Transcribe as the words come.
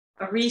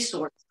a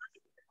resource.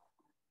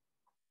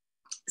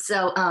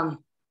 So,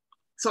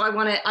 so I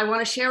want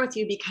to share with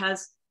you,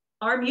 because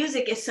our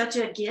music is such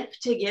a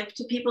gift to give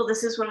to people.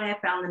 This is what I have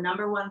found. The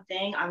number one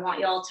thing I want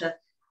y'all to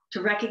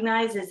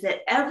recognize is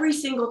that every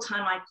single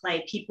time I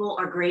play, people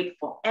are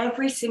grateful.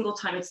 Every single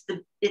time.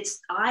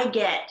 I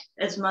get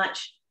as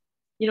much,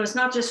 you know, it's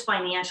not just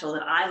financial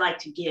that I like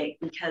to gig,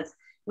 because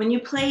when you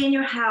play in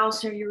your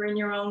house or you're in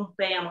your own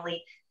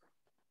family,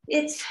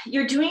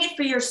 you're doing it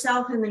for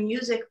yourself and the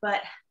music,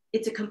 but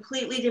it's a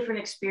completely different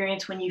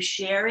experience when you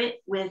share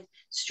it with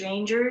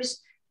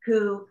strangers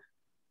who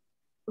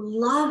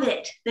love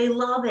it. They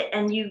love it.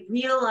 And you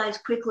realize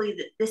quickly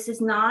that this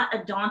is not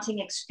a daunting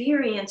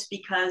experience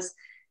because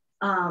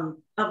of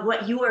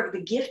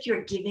the gift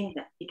you're giving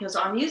them, because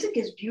our music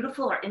is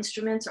beautiful. Our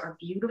instruments are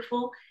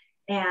beautiful.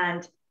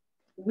 And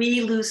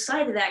we lose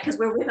sight of that because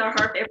we're with our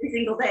harp every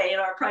single day in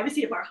our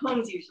privacy of our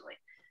homes usually.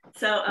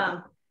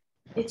 So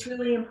it's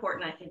really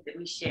important, I think, that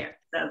we share.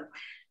 So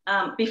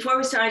before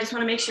we start, I just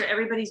want to make sure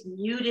everybody's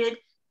muted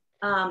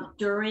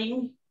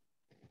during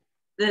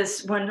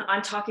this when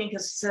I'm talking,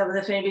 because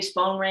if anybody's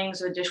phone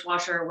rings or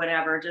dishwasher or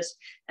whatever,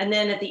 and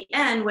then at the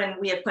end, when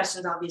we have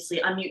questions, obviously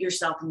unmute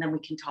yourself and then we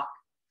can talk.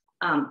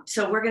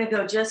 So we're going to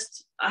go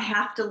I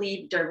have to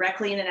leave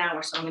directly in an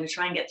hour. So I'm going to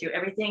try and get through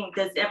everything.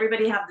 Does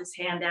everybody have this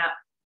handout?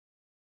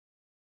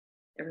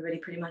 Everybody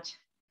pretty much?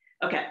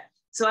 Okay.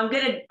 So I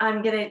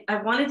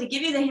wanted to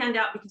give you the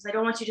handout because I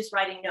don't want you just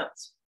writing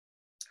notes.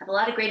 I have a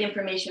lot of great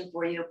information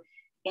for you.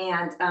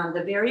 And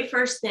the very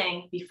first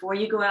thing before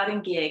you go out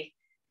and gig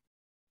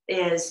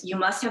is you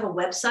must have a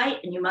website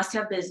and you must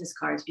have business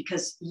cards,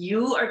 because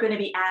you are going to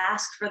be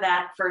asked for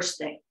that first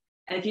thing.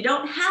 And if you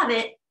don't have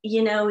it,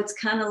 you know, it's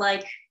kind of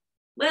like,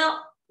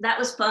 well, that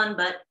was fun,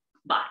 but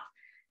bye.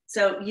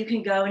 So you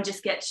can go and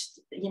just go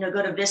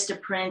to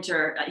Vistaprint,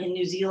 or in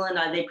New Zealand,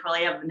 they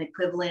probably have an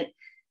equivalent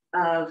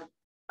of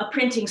a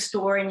printing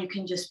store, and you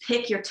can just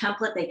pick your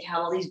template. They have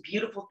all these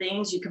beautiful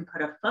things. You can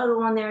put a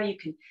photo on there. You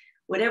can,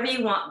 whatever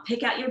you want,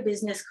 pick out your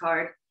business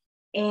card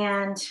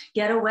and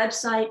get a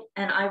website.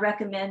 And I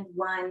recommend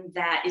one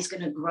that is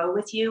going to grow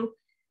with you.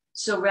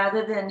 So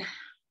rather than,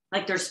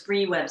 like, there's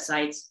free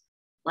websites,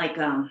 like,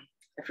 I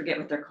forget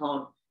what they're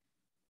called,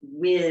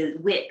 with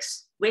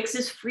Wix. Wix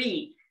is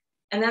free,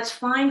 and that's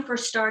fine for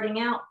starting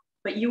out,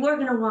 but you are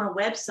going to want a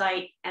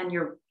website and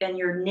your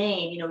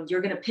name. You know,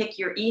 you're going to pick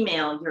your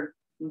email, your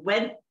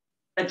web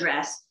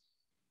address,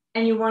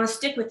 and you want to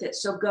stick with it.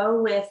 So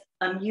go with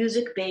a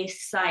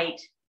music-based site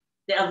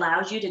that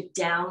allows you to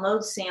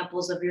download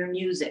samples of your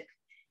music.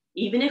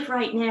 Even if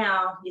right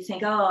now you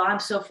think, oh, I'm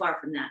so far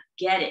from that,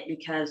 get it,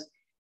 because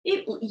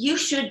you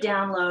should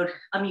download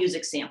a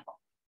music sample.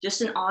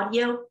 Just an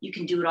audio, you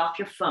can do it off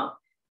your phone.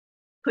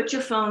 Put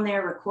your phone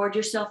there, record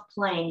yourself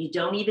playing. You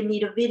don't even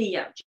need a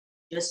video,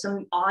 just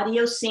some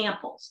audio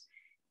samples.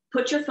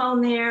 Put your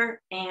phone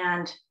there,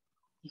 and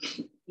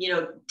you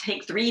know,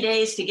 take 3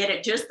 days to get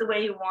it just the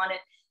way you want it.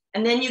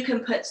 And then you can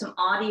put some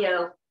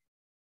audio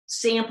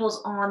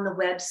samples on the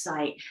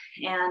website.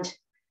 And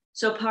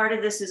so part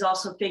of this is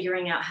also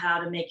figuring out how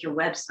to make your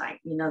website.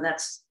 You know,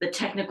 that's the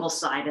technical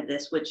side of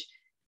this, which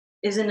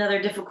is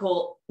another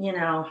difficult, you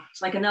know,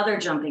 it's like another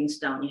jumping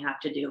stone you have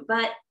to do,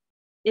 but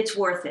it's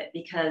worth it,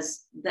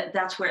 because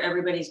that's where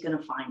everybody's going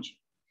to find you.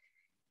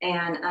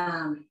 And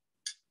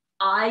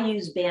I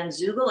use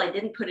Bandzoogle. I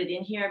didn't put it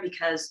in here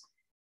because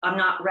I'm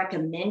not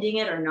recommending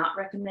it or not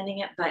recommending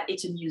it, but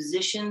it's a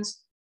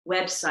musician's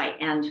website.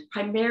 And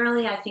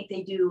primarily, I think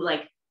they do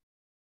like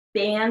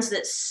bands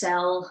that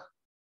sell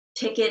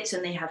tickets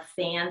and they have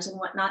fans and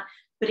whatnot,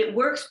 but it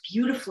works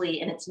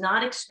beautifully and it's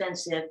not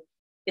expensive.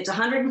 It's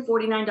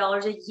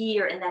 $149 a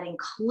year. And that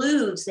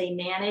includes, they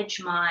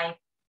manage my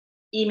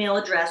email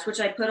address, which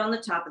I put on the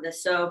top of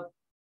this. So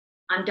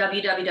on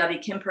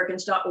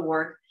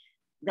www.kimperkins.org,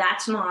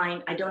 that's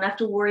mine. I don't have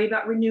to worry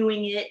about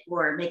renewing it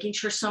or making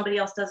sure somebody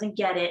else doesn't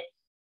get it.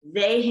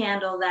 They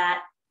handle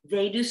that.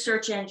 They do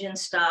search engine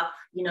stuff.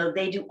 You know,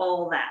 they do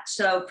all that.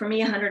 So for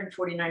me,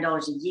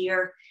 $149 a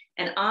year.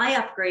 And I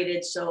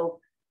upgraded. So,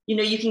 you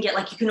know, you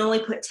can only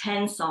put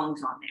 10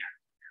 songs on there,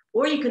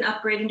 or you can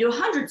upgrade and do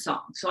 100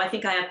 songs. So I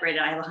think I upgraded.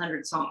 I have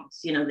 100 songs,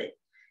 you know,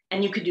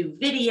 and you can do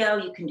video,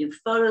 you can do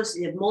photos.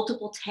 You have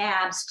multiple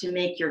tabs to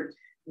make your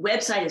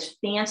website as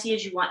fancy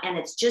as you want. And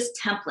it's just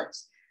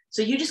templates.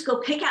 So you just go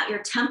pick out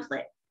your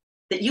template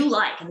that you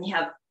like, and they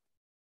have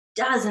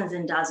dozens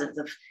and dozens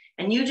of,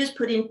 and you just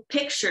put in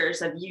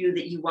pictures of you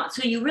that you want.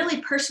 So you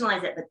really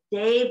personalize it, but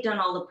they've done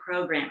all the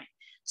programming.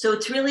 So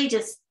it's really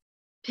just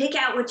pick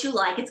out what you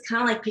like. It's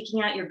kind of like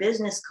picking out your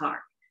business card.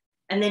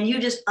 And then you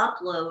just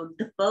upload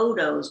the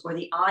photos or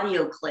the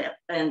audio clip,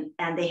 and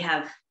they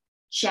have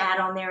chat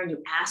on there, and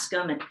you ask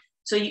them. And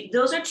so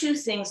those are two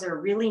things that are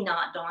really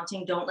not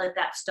daunting. Don't let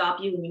that stop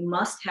you. And you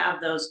must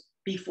have those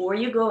before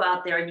you go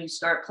out there and you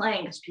start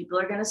playing, because people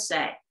are going to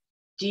say,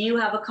 do you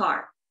have a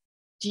card?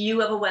 Do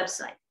you have a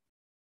website?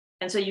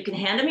 And so you can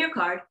hand them your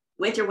card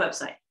with your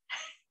website.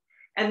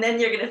 And then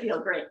you're going to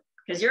feel great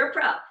because you're a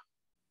pro.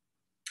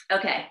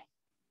 Okay.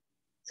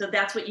 So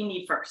that's what you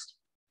need first.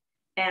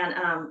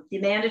 And the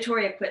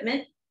mandatory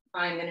equipment,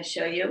 I'm going to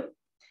show you.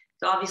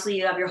 So obviously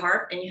you have your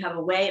harp and you have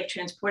a way of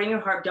transporting your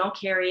harp. Don't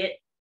carry it.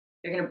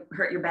 You're going to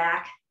hurt your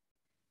back.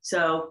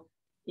 So,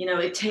 you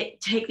know, take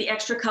the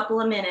extra couple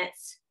of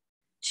minutes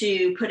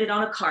to put it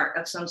on a cart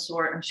of some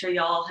sort. I'm sure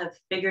y'all have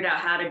figured out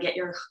how to get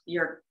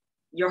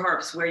your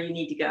harps where you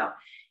need to go.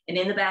 And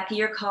in the back of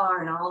your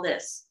car and all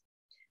this.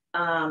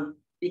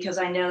 Because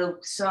I know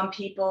some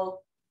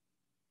people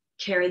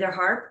carry their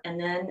harp and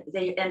then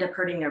they end up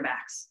hurting their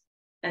backs.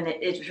 And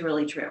it's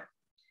really true.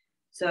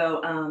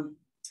 So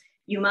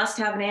you must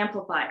have an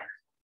amplifier.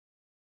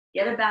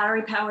 Get a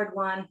battery powered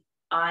one.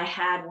 I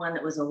had one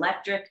that was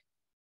electric.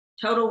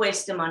 Total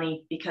waste of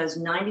money because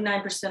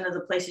 99% of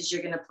the places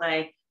you're going to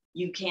play,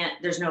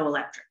 there's no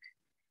electric.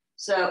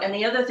 So, and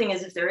the other thing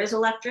is if there is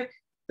electric,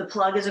 the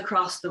plug is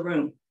across the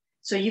room.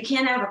 So you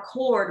can't have a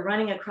cord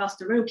running across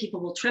the room, people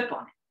will trip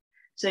on it.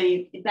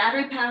 So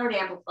battery powered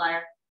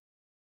amplifier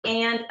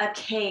and a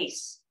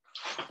case.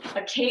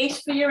 A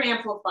case for your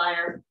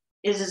amplifier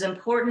is as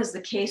important as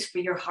the case for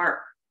your harp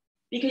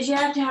because you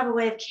have to have a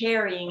way of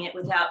carrying it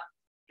without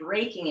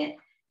breaking it.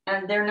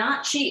 And they're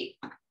not cheap.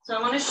 So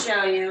I want to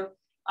show you,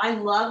 I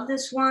love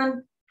this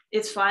one.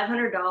 It's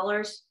 $500.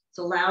 It's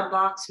a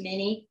Loudbox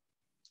Mini,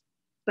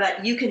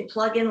 but you can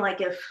plug in,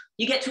 like if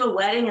you get to a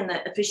wedding and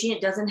the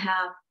officiant doesn't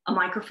have a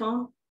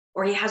microphone,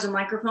 or he has a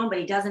microphone, but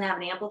he doesn't have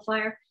an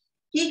amplifier,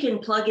 he can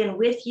plug in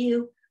with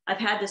you. I've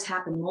had this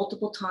happen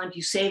multiple times.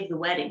 You save the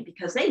wedding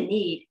because they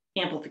need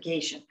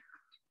amplification.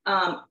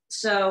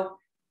 So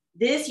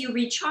this you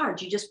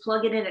recharge, you just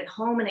plug it in at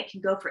home and it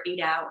can go for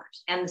 8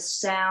 hours and the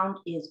sound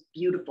is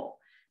beautiful.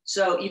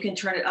 So you can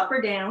turn it up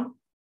or down.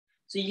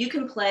 So you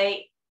can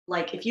play,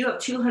 like if you have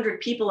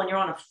 200 people and you're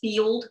on a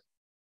field,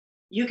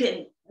 you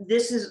can,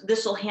 this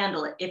will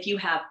handle it. If you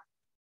have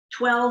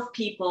 12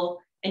 people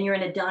and you're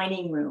in a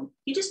dining room,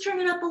 you just turn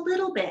it up a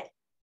little bit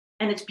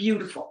and it's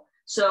beautiful.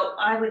 So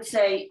I would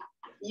say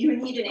you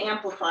need an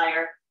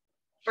amplifier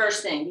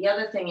first thing. The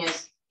other thing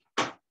is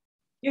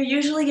you're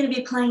usually going to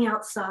be playing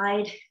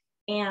outside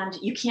and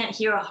you can't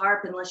hear a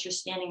harp unless you're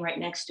standing right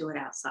next to it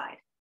outside,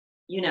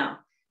 you know.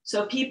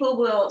 So people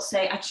will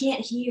say, I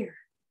can't hear.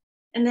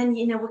 And then,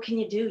 you know, what can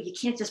you do? You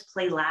can't just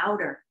play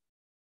louder.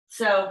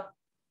 So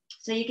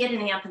you get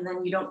an amp and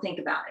then you don't think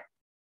about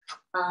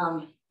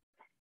it.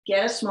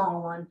 Get a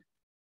small one.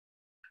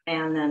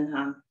 And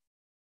then,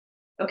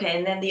 okay.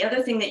 And then the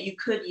other thing that you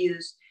could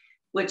use,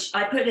 which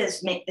I put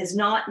as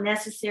not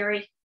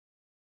necessary,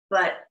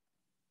 but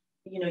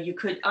you know, you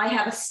could, I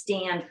have a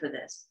stand for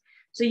this.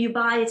 So you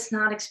buy, it's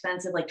not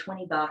expensive, like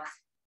 20 bucks.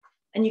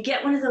 And you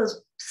get one of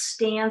those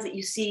stands that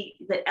you see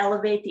that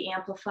elevate the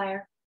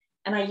amplifier.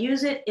 And I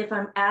use it if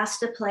I'm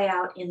asked to play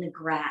out in the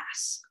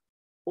grass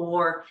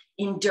or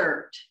in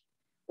dirt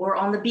or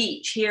on the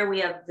beach. Here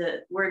we have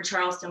we're in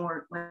Charleston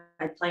where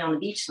I play on the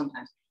beach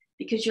sometimes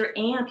because your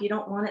amp, you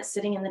don't want it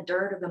sitting in the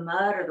dirt or the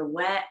mud or the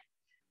wet.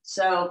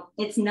 So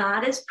it's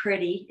not as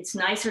pretty. It's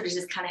nicer to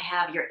just kind of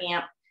have your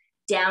amp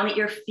down at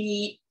your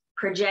feet,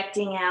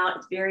 projecting out.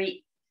 It's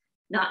very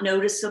not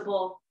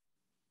noticeable,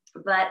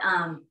 but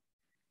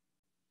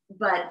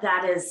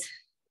that is,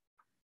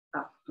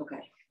 oh,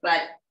 okay.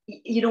 But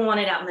you don't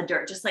want it out in the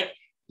dirt, just like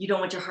you don't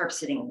want your harp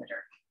sitting in the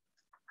dirt,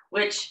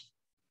 which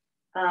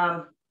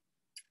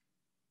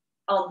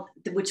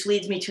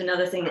leads me to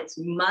another thing that's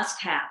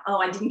must have. Oh,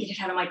 I didn't get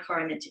it out of my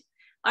car, I meant to.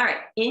 All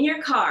right, in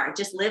your car, it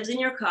just lives in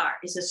your car,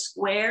 is a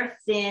square,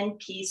 thin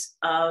piece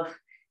of,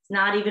 it's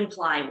not even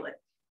plywood.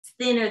 It's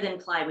thinner than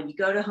plywood. You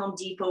go to Home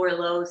Depot or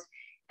Lowe's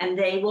and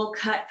they will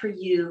cut for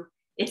you.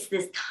 It's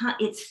this,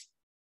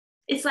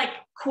 it's like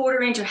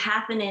 1/4 inch or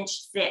 1/2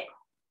 inch thick.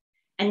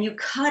 And you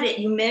cut it,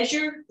 you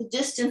measure the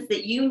distance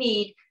that you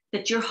need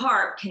that your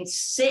harp can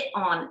sit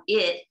on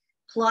it,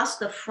 plus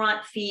the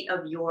front feet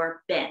of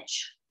your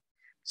bench.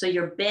 So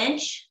your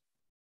bench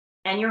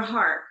and your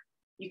harp,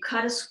 you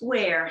cut a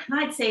square, and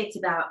I'd say it's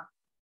about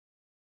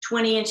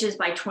 20 inches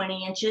by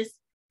 20 inches.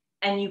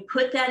 And you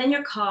put that in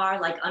your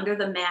car, like under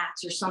the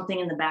mats or something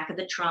in the back of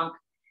the trunk.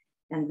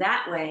 And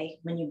that way,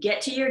 when you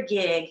get to your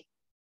gig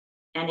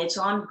and it's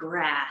on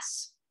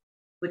grass,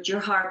 which your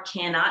harp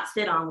cannot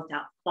sit on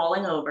without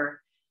falling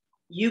over,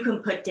 you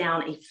can put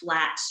down a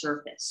flat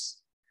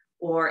surface.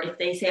 Or if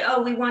they say,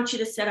 oh, we want you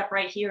to set up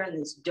right here in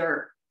this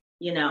dirt,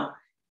 you know,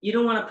 you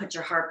don't want to put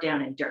your harp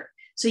down in dirt.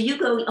 So you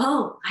go,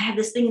 oh, I have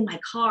this thing in my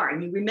car.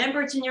 And you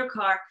remember it's in your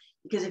car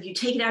because if you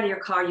take it out of your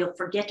car, you'll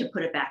forget to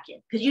put it back in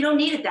because you don't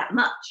need it that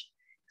much.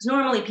 Because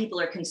normally people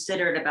are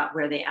considerate about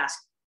where they ask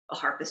a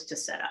harpist to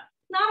set up.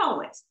 Not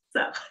always.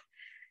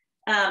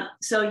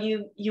 So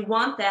you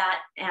want that,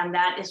 and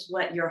that is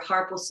what your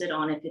harp will sit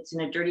on if it's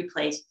in a dirty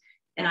place.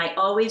 And I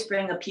always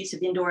bring a piece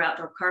of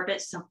indoor-outdoor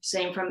carpet,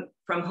 same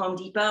from Home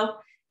Depot,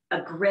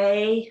 a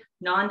gray,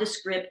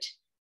 nondescript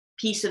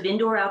piece of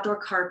indoor-outdoor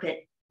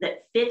carpet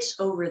that fits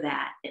over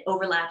that. It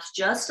overlaps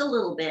just a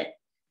little bit.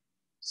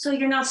 So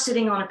you're not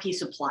sitting on a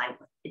piece of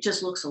plywood. It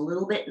just looks a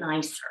little bit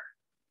nicer.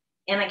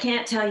 And I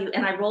can't tell you,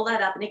 and I roll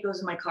that up and it goes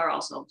in my car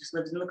also, just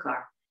lives in the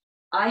car.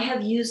 I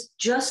have used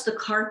just the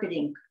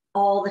carpeting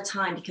all the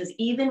time, because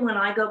even when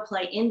I go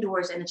play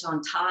indoors and it's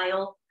on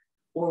tile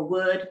or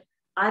wood,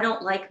 I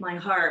don't like my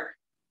harp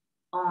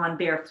on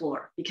bare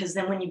floor, because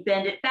then when you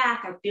bend it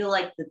back, I feel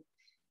like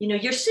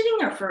you're sitting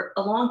there for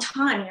a long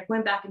time and you're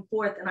going back and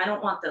forth, and I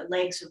don't want the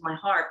legs of my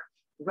harp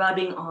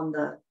rubbing on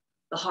the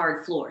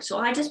hard floor. So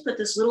I just put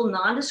this little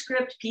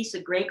nondescript piece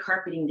of gray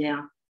carpeting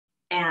down,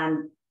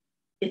 and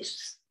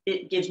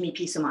it gives me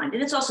peace of mind.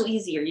 And it's also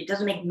easier. It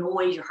doesn't make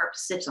noise. Your harp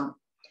sits on.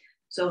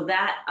 So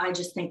that, I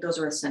just think those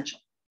are essential.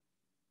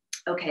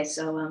 Okay,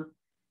 so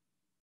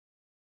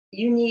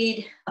you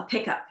need a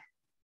pickup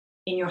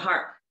in your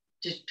harp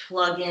to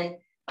plug in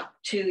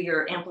to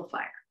your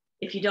amplifier.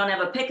 If you don't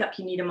have a pickup,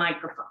 you need a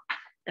microphone.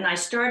 And I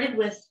started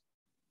with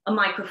a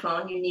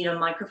microphone. You need a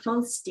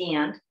microphone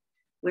stand,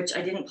 which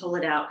I didn't pull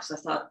it out because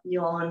I thought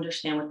you all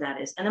understand what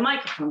that is. And the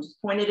microphone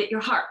just pointed at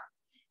your harp.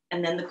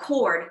 And then the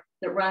cord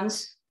that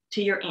runs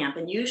to your amp.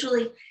 And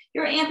usually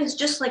your amp is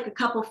just like a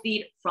couple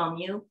feet from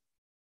you.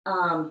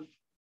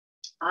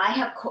 I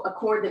have a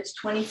cord that's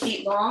 20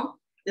 feet long.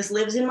 This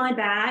lives in my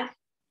bag.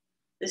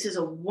 This is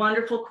a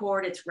wonderful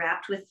cord. It's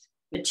wrapped with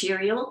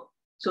material.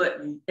 So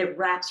it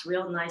wraps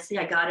real nicely.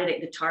 I got it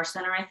at Guitar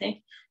Center, I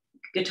think.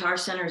 Guitar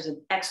Center is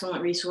an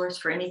excellent resource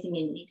for anything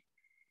you need.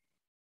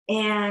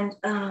 And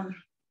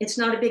it's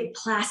not a big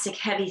plastic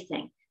heavy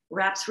thing.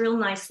 Wraps real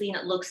nicely and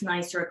it looks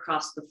nicer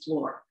across the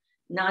floor.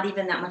 Not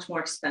even that much more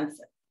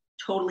expensive.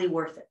 Totally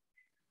worth it.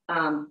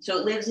 So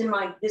it lives in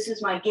this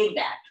is my gig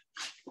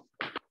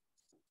bag.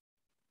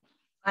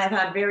 I've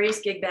had various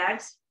gig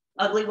bags,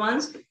 ugly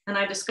ones, and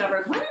I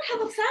discovered, why not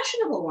have a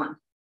fashionable one?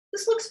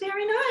 This looks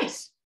very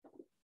nice.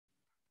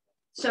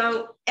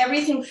 So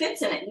everything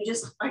fits in it.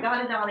 I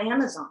got it on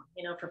Amazon,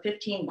 for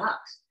 15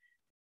 bucks.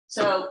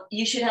 So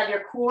you should have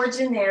your cords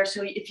in there.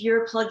 So if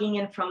you're plugging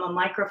in from a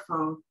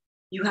microphone,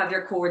 you have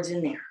your cords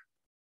in there.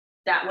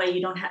 That way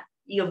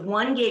you have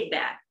one gig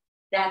bag.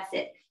 That's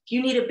it. If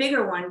you need a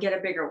bigger one, get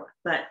a bigger one.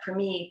 But for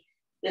me,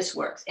 this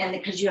works. And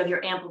because you have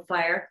your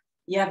amplifier,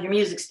 you have your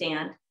music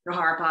stand, your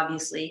harp,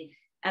 obviously,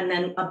 and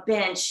then a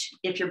bench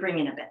if you're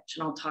bringing a bench.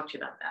 And I'll talk to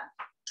you about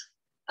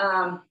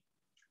that.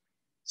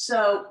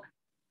 So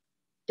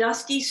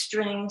Dusty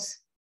Strings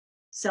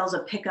sells a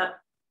pickup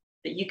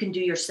that you can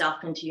do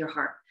yourself into your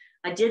harp.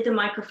 I did the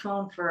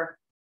microphone for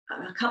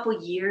a couple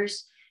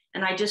years,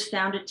 and I just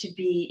found it to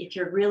be, if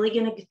you're really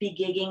going to be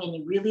gigging and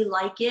you really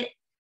like it,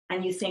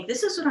 and you think,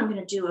 this is what I'm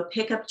going to do, a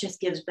pickup just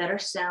gives better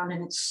sound,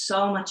 and it's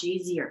so much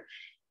easier.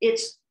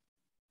 It's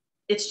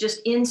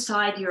just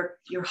inside your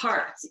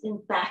harp.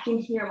 It's back in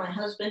here. My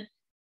husband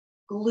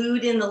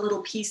glued in the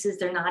little pieces.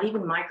 They're not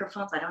even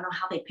microphones. I don't know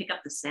how they pick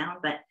up the sound,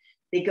 but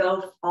they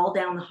go all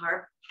down the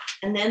harp.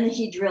 And then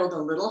he drilled a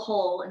little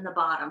hole in the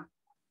bottom.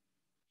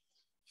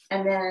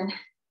 And then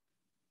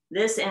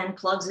this end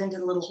plugs into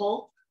the little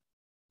hole,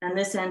 and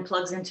this end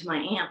plugs into my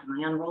amp,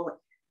 and I unroll it.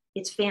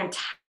 It's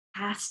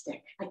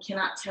fantastic. I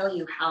cannot tell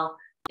you how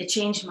it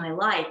changed my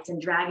life,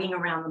 and dragging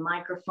around the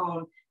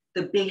microphone,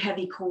 the big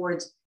heavy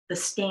cords, the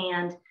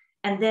stand,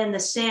 and then the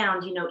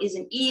sound,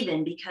 isn't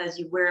even, because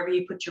wherever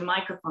you put your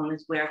microphone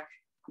is where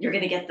you're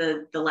going to get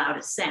the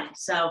loudest sound.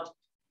 So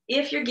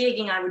if you're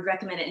gigging, I would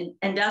recommend it.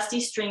 And Dusty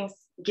Strings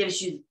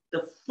gives you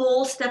the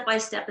full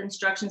step-by-step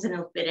instructions, and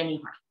it'll fit any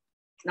harp,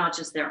 not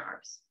just their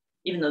harps,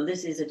 even though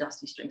this is a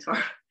Dusty Strings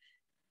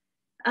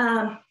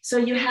harp. So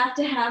you have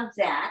to have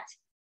that.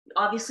 You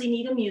obviously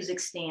need a music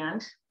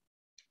stand.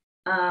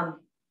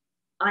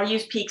 I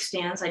use Peak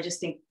stands. I just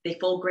think they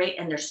fold great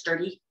and they're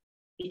sturdy,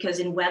 because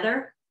in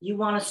weather, you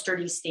want a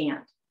sturdy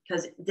stand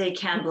because they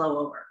can blow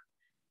over.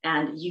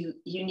 And you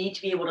need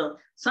to be able to,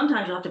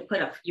 sometimes you'll have to put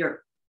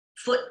your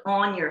foot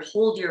on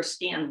hold your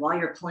stand while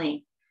you're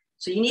playing.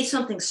 So you need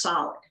something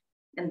solid.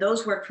 And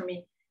those work for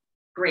me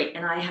great.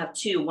 And I have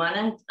two.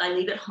 One I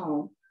leave at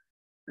home.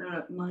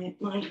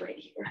 Mine's right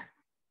here.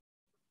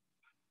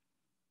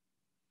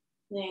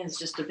 Yeah, it's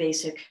just a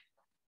basic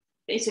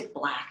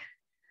black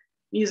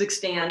music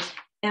stand.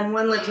 And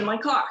one lives in my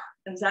car.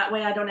 And that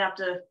way I don't have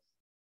to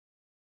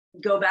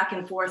go back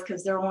and forth,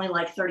 because they're only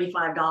like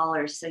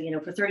 $35. So,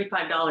 for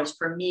 $35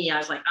 for me, I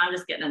was like, I'm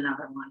just getting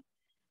another one.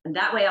 And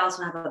that way I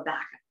also have a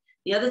backup.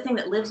 The other thing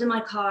that lives in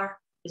my car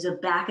is a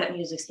backup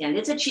music stand.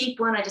 It's a cheap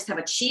one. I just have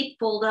a cheap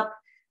fold up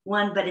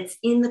one, but it's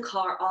in the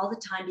car all the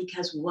time,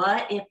 because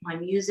what if my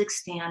music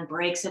stand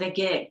breaks at a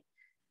gig?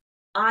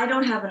 I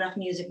don't have enough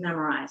music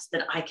memorized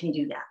that I can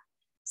do that.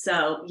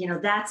 So,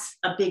 that's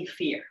a big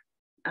fear.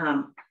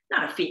 Not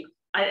a fear.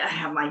 I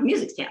have my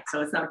music stand,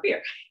 so it's not a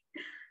fear.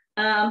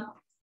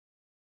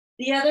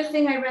 The other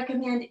thing I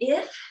recommend,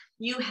 if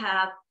you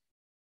have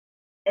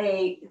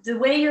the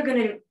way you're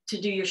going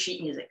to do your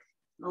sheet music,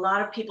 a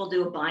lot of people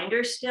do a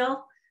binder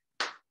still.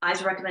 I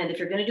recommend, if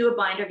you're going to do a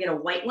binder, get a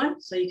white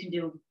one so you can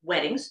do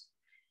weddings,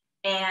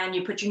 and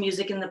you put your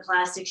music in the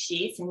plastic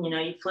sheets, and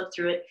you flip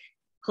through it,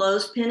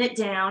 clothespin it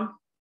down,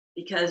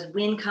 because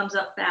wind comes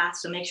up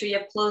fast. So make sure you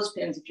have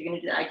clothespins if you're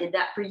going to do that. I did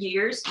that for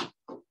years.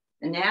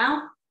 And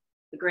now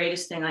the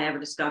greatest thing I ever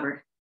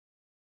discovered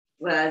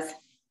was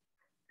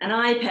an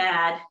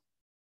iPad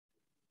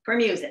for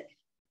music.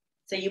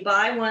 So you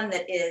buy one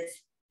that is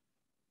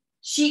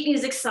sheet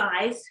music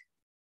size,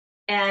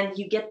 and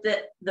you get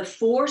the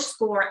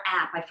 4Score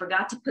app. I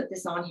forgot to put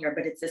this on here,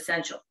 but it's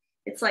essential.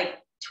 It's like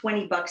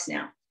 $20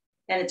 now,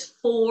 and it's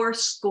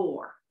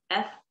 4Score,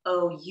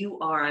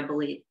 F-O-U-R, I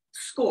believe,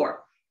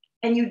 score.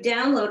 And you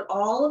download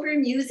all of your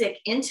music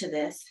into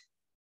this,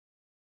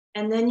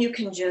 and then you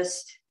can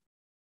just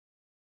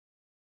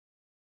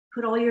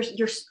put all your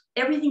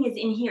everything is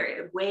in here.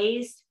 It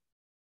weighs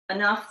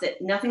enough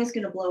that nothing is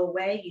going to blow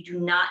away. You do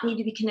not need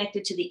to be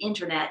connected to the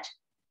internet.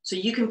 So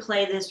you can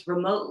play this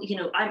remotely. You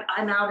know,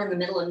 I'm out in the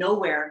middle of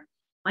nowhere.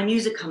 My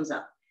music comes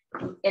up,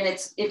 and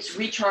it's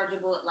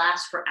rechargeable. It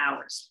lasts for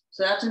hours.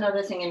 So that's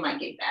another thing in my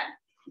gig bag.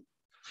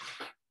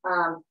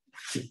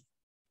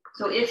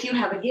 So if you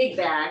have a gig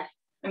bag,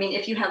 I mean,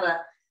 if you have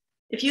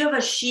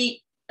a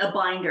sheet, a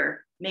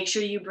binder, make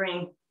sure you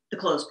bring the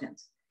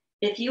clothespins.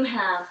 If you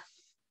have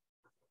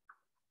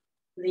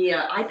the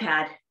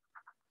iPad,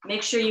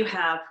 make sure you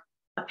have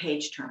a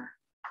page turner.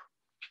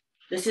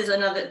 This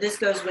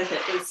goes with it.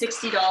 It was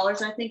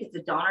 $60, I think. It's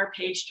a Donner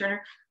page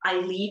turner. I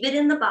leave it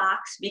in the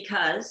box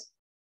because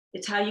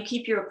it's how you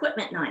keep your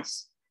equipment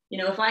nice. You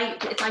know, if I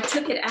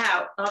took it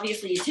out,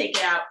 obviously you take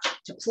it out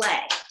to play,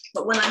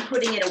 but when I'm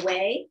putting it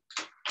away,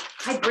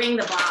 I bring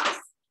the box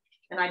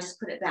and I just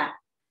put it back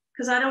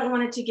because I don't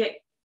want it to get,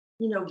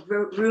 you know,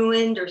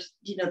 ruined, or,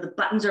 you know, the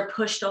buttons are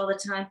pushed all the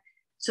time.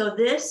 So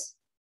this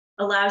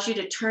allows you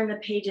to turn the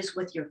pages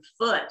with your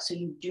foot, so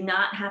you do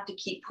not have to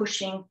keep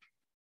pushing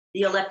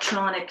the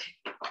electronic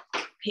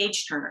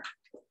page turner,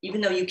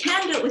 even though you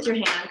can do it with your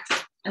hand.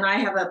 And I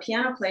have a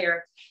piano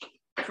player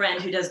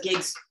friend who does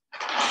gigs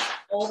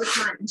all the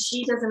time, and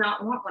she does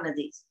not want one of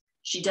these.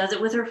 She does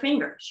it with her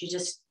finger. She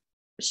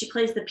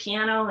plays the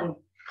piano, and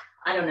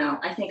I don't know.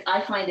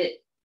 I find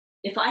it,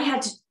 if I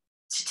had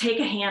to take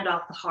a hand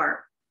off the harp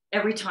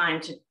every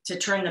time to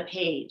turn the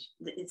page,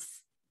 it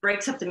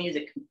breaks up the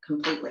music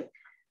completely.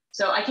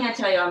 So I can't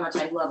tell you how much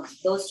I love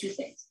those two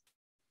things.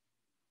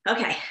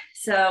 Okay,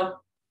 so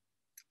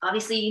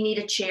obviously you need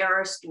a chair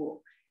or a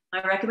stool.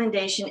 My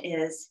recommendation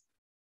is,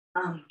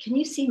 can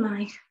you see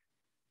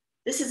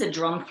this is a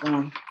drum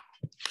form.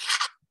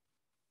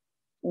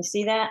 You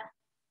see that?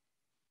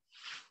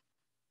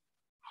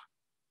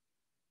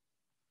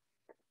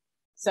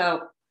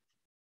 So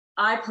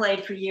I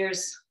played for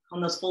years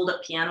on those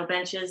fold-up piano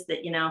benches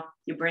that, you know,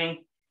 you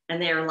bring,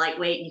 and they're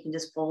lightweight and you can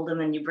just fold them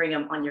and you bring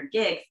them on your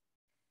gig.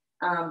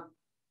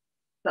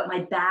 But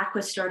my back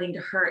was starting to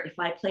hurt if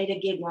I played a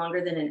gig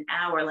longer than an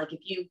hour. Like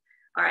if you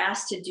are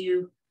asked to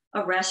do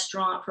a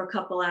restaurant for a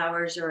couple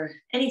hours or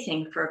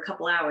anything for a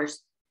couple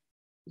hours,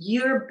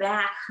 your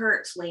back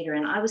hurts later.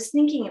 And I was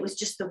thinking it was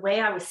just the way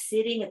I was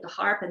sitting at the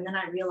harp. And then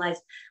I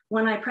realized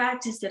when I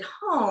practiced at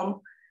home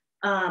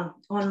on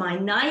my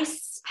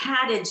nice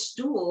padded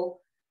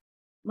stool,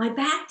 my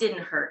back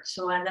didn't hurt.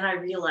 So then I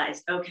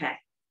realized, okay,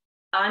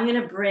 I'm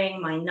going to bring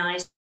my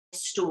nice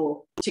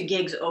stool to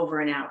gigs over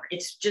an hour.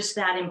 It's just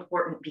that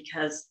important,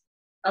 because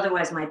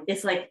otherwise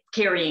it's like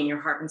carrying your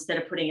harp instead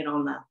of putting it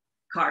on the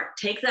cart.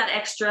 Take that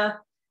extra.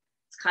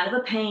 It's kind of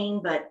a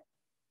pain, but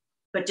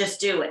just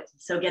do it.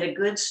 So get a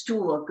good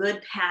stool, a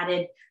good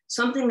padded,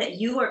 something that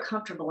you are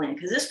comfortable in,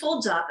 because this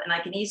folds up and I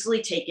can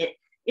easily take it.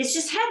 It's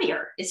just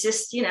heavier. It's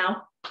just, you know,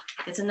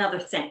 it's another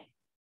thing.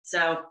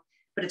 So,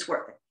 but it's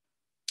worth it.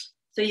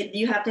 So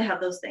you have to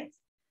have those things.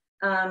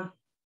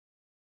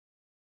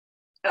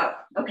 Oh,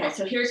 okay.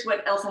 So here's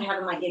what else I have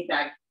in my gig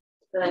bag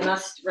that I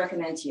must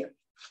recommend to you.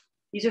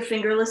 These are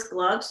fingerless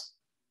gloves.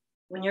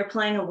 When you're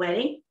playing a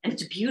wedding and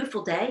it's a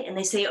beautiful day, and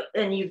they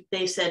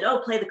said,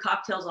 oh, play the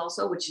cocktails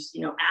also, which is,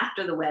 you know,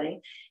 after the wedding,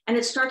 and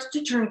it starts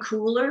to turn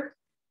cooler,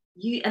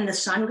 and the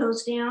sun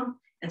goes down,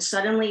 and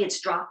suddenly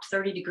it's dropped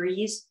 30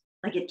 degrees,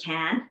 like it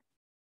can.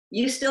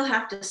 You still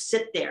have to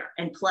sit there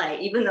and play,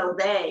 even though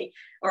they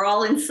are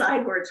all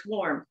inside where it's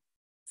warm.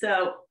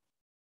 So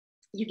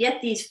you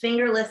get these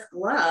fingerless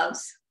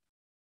gloves,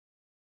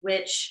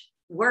 which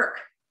work.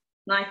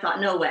 And I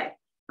thought, no way,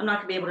 I'm not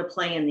gonna be able to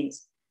play in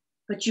these.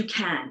 But you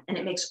can, and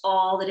it makes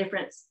all the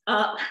difference.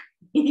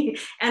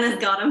 Anna's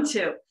got them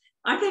too.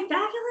 Aren't they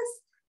fabulous?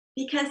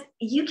 Because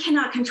you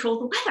cannot control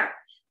the weather.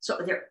 So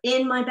they're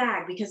in my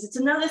bag, because it's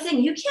another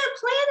thing. You can't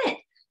plan it.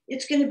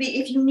 It's gonna be,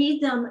 if you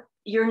need them,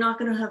 you're not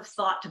gonna have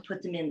thought to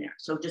put them in there.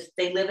 So just,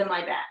 they live in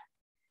my bag.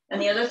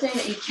 And the other thing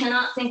that you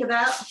cannot think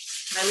about,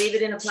 I leave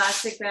it in a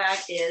plastic bag,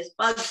 is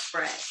bug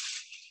spray.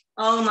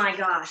 Oh my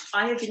gosh,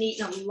 I have been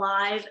eaten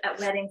alive at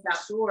weddings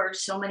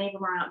outdoors. So many of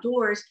them are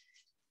outdoors.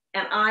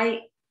 And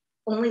I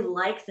only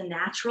like the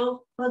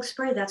natural bug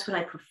spray. That's what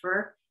I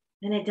prefer.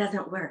 And it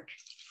doesn't work.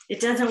 It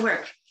doesn't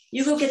work.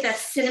 You go get that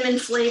cinnamon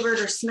flavored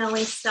or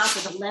smelling stuff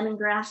with a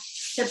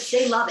lemongrass.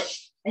 They love it.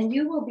 And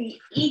you will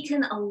be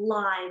eaten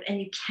alive,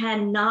 and you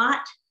cannot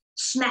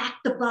smack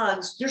the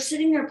bugs. You're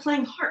sitting there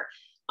playing harp.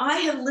 I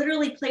have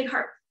literally played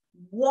harp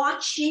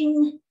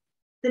watching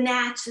the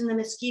gnats and the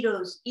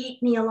mosquitoes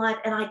eat me alive,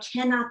 and I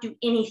cannot do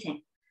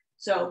anything.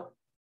 So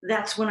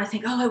that's when I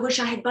think, oh, I wish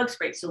I had bug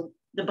spray. So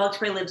the bug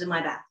spray lives in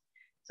my bag.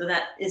 So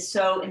that is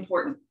so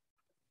important.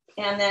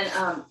 And then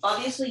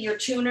obviously your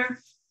tuner,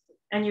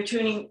 and you're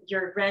tuning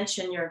your wrench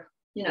and your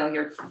you know,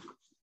 your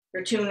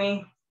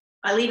tuning.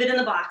 I leave it in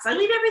the box. I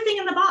leave everything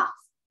in the box.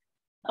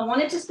 I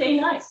want it to stay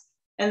nice.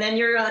 And then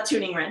your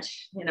tuning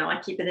wrench, you know, I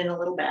keep it in a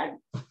little bag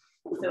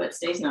so it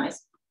stays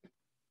nice.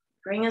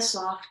 Bring a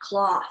soft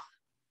cloth.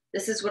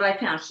 This is what I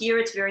found. Here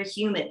it's very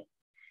humid. If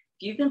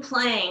you've been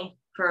playing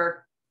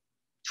for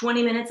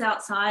 20 minutes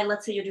outside,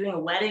 let's say you're doing a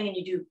wedding and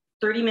you do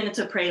 30 minutes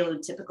of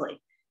prelude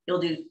typically. You'll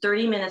do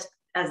 30 minutes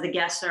as the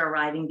guests are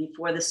arriving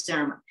before the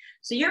ceremony.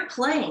 So you're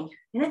playing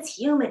and it's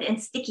humid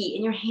and sticky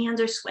and your hands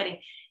are sweating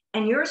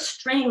and your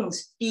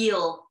strings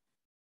feel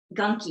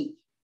gunky.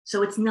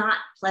 So it's not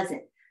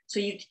pleasant. So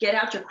you get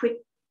out your quick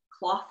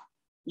cloth,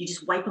 you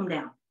just wipe them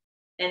down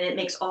and it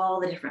makes all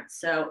the difference.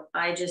 So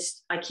I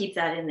keep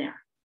that in there.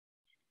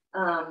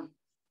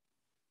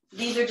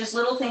 These are just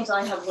little things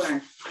I have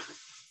learned.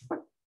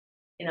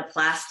 In a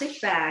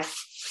plastic bag,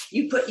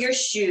 you put your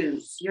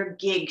shoes, your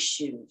gig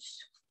shoes.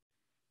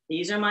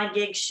 These are my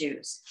gig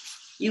shoes.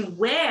 You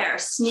wear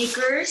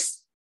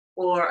sneakers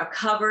or a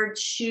covered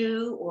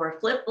shoe or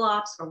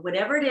flip-flops or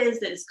whatever it is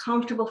that is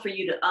comfortable for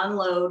you to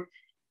unload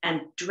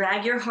and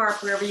drag your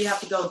harp wherever you have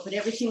to go and put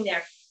everything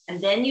there.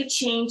 And then you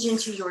change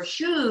into your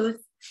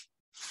shoes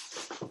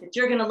that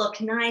you're gonna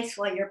look nice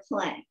while you're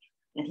playing.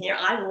 And here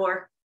I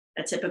wore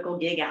a typical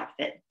gig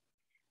outfit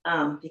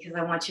because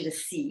I want you to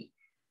see.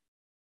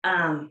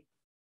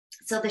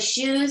 So the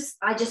shoes,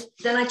 I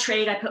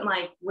put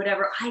my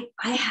whatever, I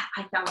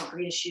found the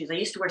greatest shoes. I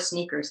used to wear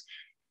sneakers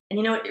and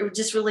you know, it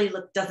just really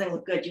doesn't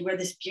look good. You wear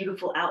this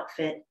beautiful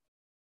outfit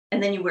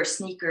and then you wear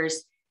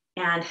sneakers.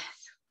 And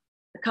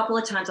a couple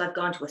of times I've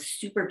gone to a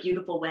super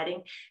beautiful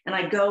wedding and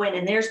I go in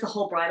and there's the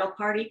whole bridal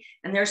party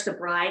and there's the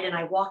bride and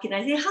I walk in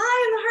and I say,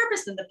 hi, I'm the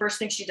harpist. And the first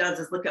thing she does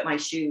is look at my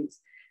shoes.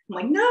 I'm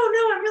like, no,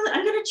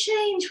 I'm going to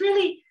change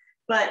really.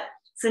 But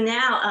so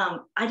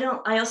now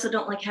I also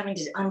don't like having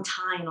to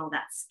untie and all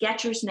that.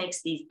 Skechers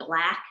makes these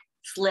black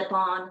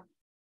slip-on,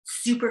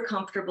 super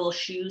comfortable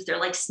shoes. They're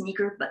like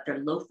sneakers, but they're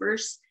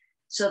loafers.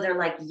 So they're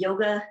like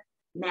yoga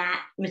mat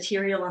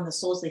material on the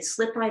soles. They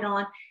slip right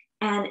on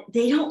and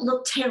they don't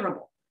look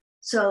terrible.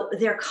 So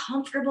they're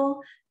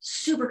comfortable,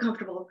 super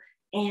comfortable.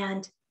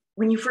 And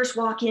when you first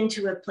walk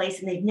into a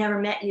place and they've never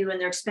met you and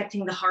they're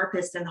expecting the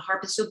harpist and the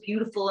harp is so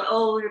beautiful and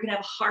oh, you're gonna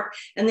have a harp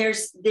and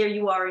there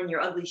you are in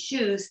your ugly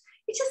shoes.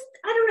 It's just,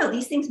 I don't know,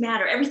 these things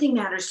matter. Everything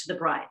matters to the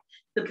bride.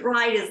 The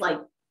bride is like,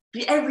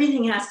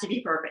 everything has to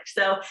be perfect.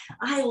 So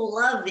I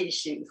love these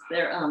shoes.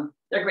 They're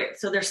great.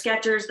 So they're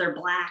Skechers, they're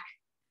black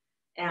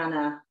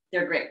and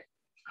they're great.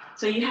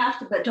 So you have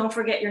to, but don't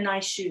forget your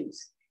nice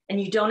shoes.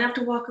 And you don't have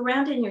to walk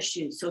around in your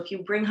shoes. So if you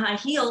bring high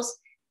heels,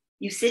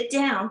 you sit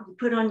down, you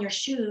put on your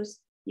shoes,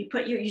 you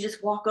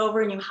just walk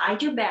over and you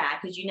hide your bag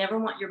because you never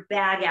want your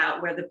bag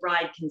out where the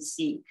bride can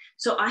see.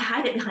 So I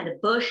hide it behind a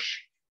bush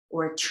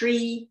or a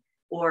tree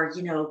or,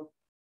 you know,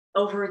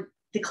 over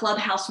the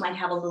clubhouse might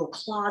have a little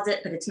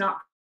closet, but it's not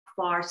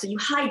far. So you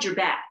hide your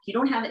bag. You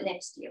don't have it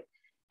next to you.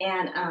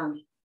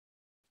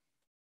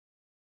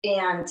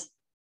 And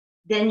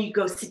then you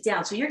go sit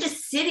down. So you're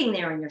just sitting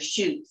there in your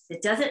shoes.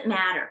 It doesn't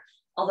matter.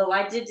 Although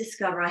I did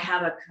discover I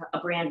have a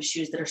brand of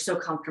shoes that are so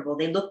comfortable.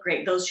 They look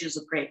great. Those shoes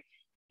look great.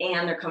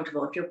 And they're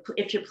comfortable.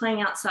 If you're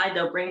playing outside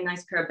though, bring a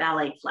nice pair of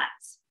ballet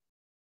flats.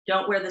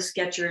 Don't wear the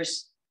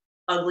Skechers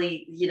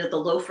ugly, you know, the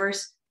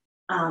loafers.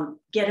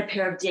 Get a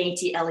pair of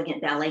dainty,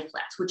 elegant ballet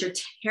flats, which are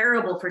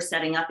terrible for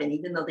setting up in,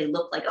 even though they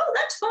look like, oh,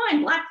 that's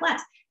fine, black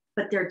flats,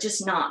 but they're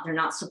just not. They're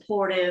not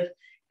supportive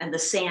and the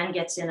sand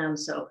gets in them.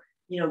 So,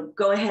 you know,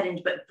 go ahead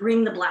but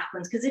bring the black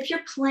ones. Because if you're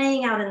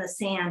playing out in the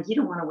sand, you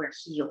don't want to wear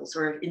heels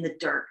or in the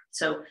dirt.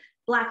 So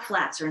black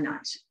flats are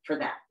nice for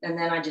that. And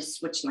then I just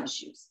switched my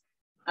shoes.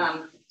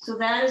 So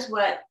that is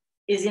what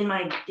is in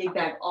my gig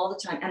bag all the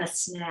time. And a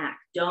snack.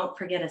 Don't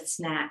forget a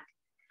snack.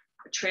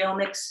 A trail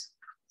mix,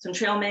 some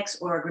trail mix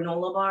or a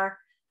granola bar.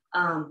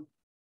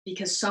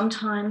 Because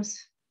sometimes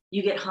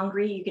you get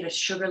hungry, you get a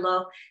sugar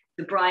low,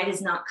 the bride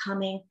is not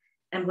coming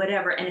and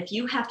whatever. And if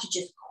you have to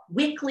just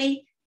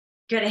quickly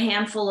get a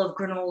handful of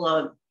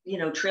granola, you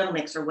know, trail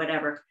mix or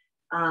whatever,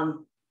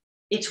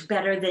 it's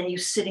better than you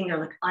sitting there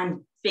like,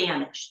 I'm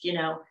famished, you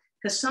know?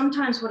 Because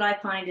sometimes what I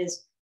find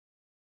is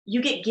you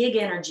get gig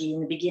energy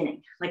in the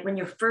beginning. Like when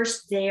you're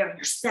first there and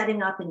you're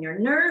setting up and you're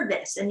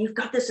nervous and you've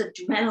got this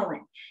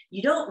adrenaline,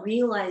 you don't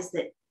realize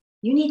that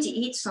you need to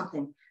eat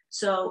something.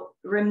 So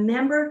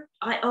remember,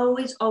 I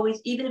always,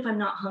 even if I'm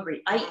not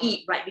hungry, I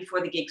eat right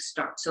before the gig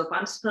starts. So if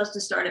I'm supposed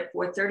to start at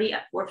 4:30,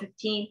 at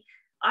 4:15,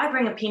 I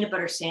bring a peanut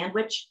butter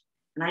sandwich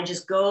and I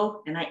just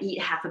go and I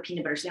eat half a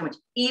peanut butter sandwich,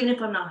 even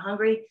if I'm not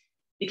hungry,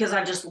 because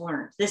I just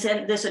learned this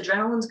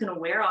adrenaline's gonna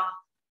wear off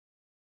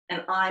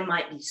and I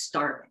might be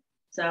starving.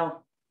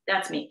 So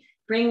that's me.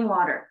 Bring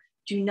water.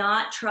 Do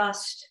not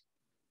trust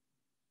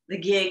the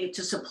gig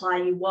to supply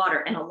you water.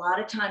 And a lot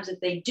of times if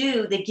they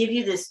do, they give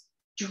you this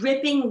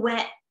dripping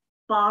wet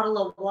bottle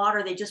of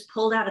water they just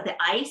pulled out of the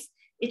ice.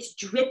 It's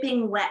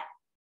dripping wet.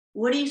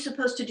 What are you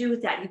supposed to do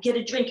with that? You get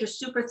a drink, you're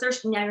super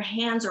thirsty, now your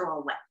hands are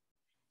all wet.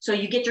 So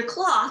you get your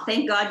cloth,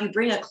 thank God you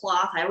bring a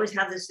cloth. I always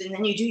have this, and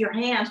then you do your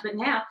hands, but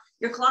now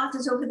your cloth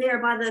is over there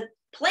by the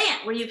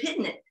plant where you've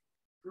hidden it.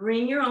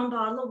 bring your own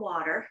bottle of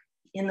water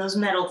in those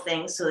metal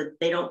things so that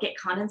they don't get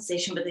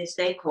condensation, but they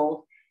stay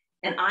cold.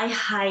 And I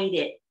hide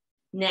it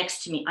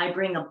next to me. I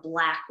bring a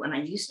black one.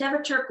 I used to have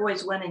a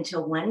turquoise one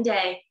until one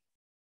day,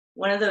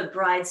 one of the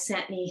brides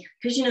sent me,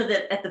 because you know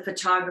that at the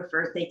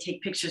photographer, they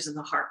take pictures of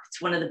the harp.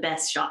 It's one of the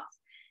best shots.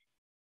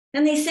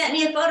 And they sent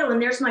me a photo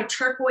and there's my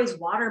turquoise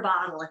water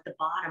bottle at the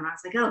bottom. I was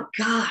like, oh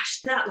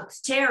gosh, that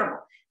looks terrible.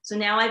 So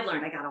now I've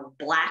learned I got a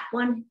black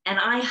one and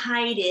I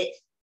hide it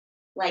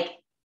like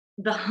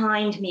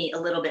behind me a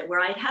little bit where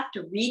I'd have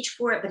to reach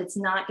for it, but it's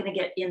not going to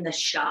get in the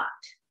shot,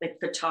 the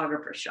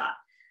photographer shot.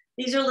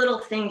 These are little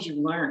things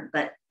you learn,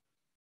 but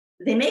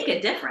they make a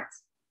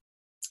difference.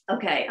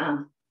 Okay.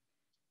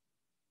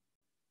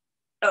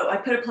 Oh, I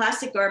put a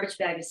plastic garbage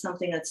bag as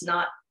something that's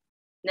not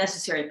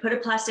necessary. Put a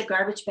plastic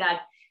garbage bag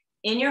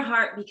in your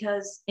heart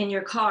because in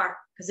your car,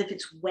 because if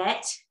it's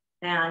wet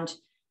and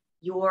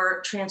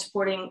you're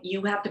transporting,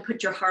 you have to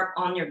put your harp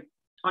on your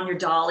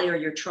dolly or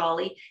your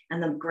trolley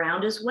and the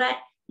ground is wet,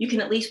 you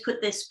can at least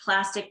put this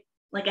plastic,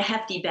 like a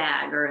hefty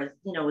bag or a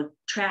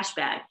trash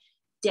bag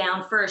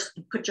down first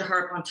and put your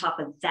harp on top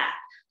of that.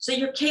 So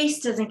your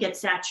case doesn't get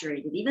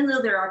saturated. Even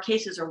though there are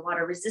cases are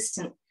water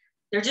resistant,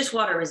 they're just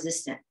water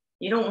resistant.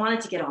 You don't want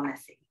it to get all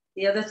messy.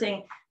 The other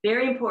thing,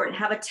 very important,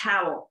 have a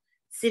towel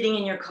sitting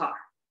in your car.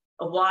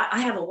 I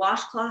have a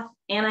washcloth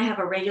and I have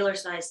a regular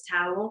sized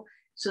towel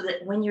so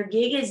that when your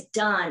gig is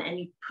done and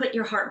you put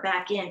your harp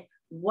back in,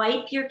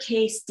 wipe your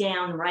case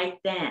down right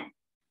then.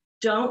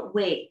 Don't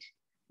wait.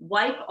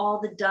 Wipe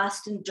all the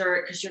dust and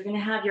dirt because you're going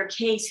to have your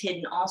case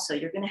hidden also.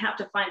 You're going to have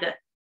to find a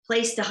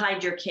place to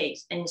hide your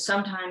case. And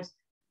sometimes,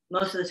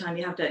 most of the time,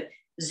 you have to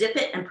zip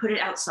it and put it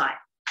outside.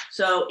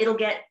 So it'll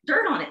get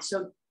dirt on it.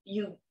 So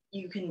you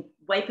can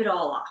wipe it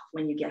all off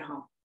when you get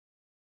home.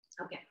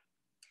 Okay.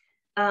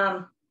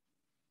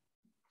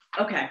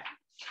 Okay.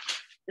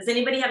 Does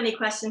anybody have any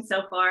questions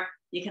so far?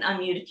 You can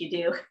unmute if you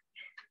do.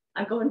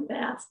 I'm going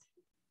fast.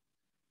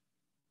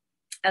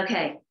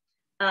 Okay.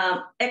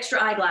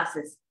 Extra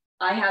eyeglasses.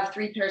 I have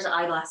 3 pairs of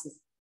eyeglasses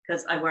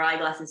because I wear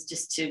eyeglasses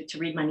just to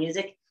read my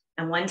music.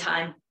 And one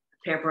time,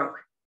 a pair broke.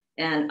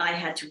 And I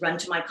had to run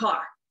to my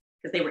car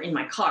because they were in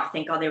my car.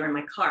 Thank God they were in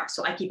my car.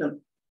 So I keep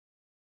them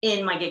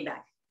in my gig bag.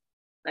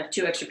 I have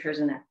 2 extra pairs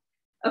in there.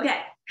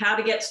 Okay, how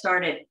to get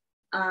started.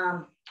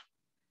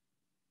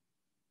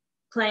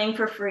 Playing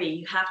for free.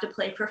 You have to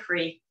play for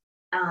free.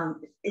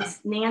 Is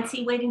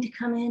Nancy waiting to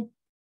come in?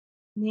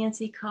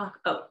 Nancy Cock.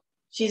 Oh,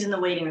 she's in the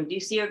waiting room. Do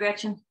you see her,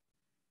 Gretchen?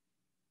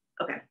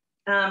 Okay.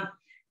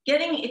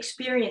 Getting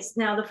experience.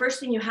 Now, the first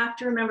thing you have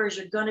to remember is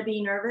you're going to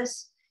be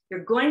nervous.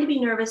 You're going to be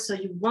nervous, so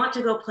you want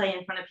to go play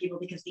in front of people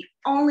because the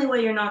only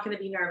way you're not going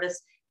to be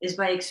nervous is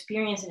by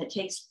experience, and it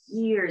takes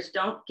years.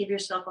 Don't give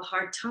yourself a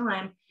hard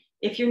time.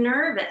 If you're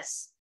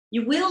nervous,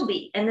 you will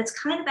be, and it's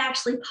kind of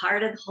actually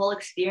part of the whole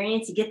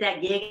experience. You get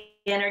that gig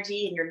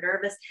energy and you're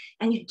nervous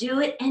and you do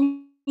it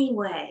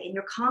anyway, and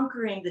you're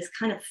conquering this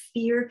kind of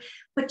fear,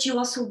 but you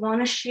also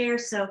want to share.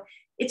 So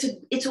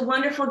it's a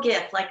wonderful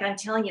gift, like I'm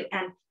telling you.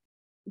 And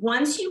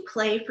once you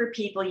play for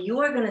people, you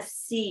are going to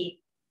see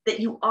that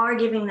you are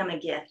giving them a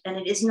gift. And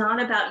it is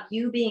not about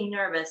you being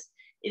nervous.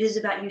 It is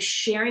about you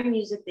sharing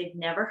music they've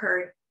never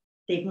heard.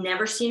 They've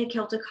never seen a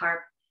Celtic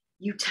harp.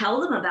 You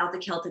tell them about the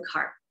Celtic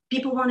harp.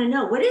 People want to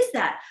know, what is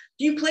that?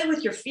 Do you play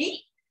with your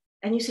feet?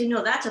 And you say,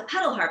 no, that's a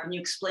pedal harp. And you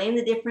explain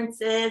the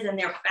differences and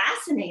they're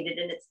fascinated.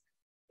 And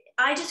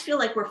I just feel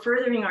like we're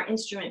furthering our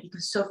instrument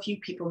because so few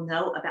people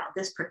know about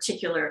this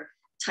particular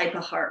type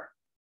of harp.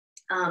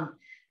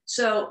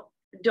 So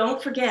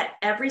don't forget,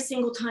 every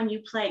single time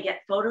you play,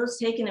 get photos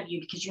taken of you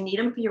because you need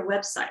them for your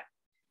website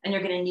and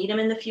you're going to need them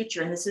in the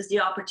future. And this is the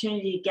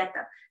opportunity to get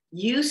them.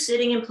 You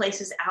sitting in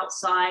places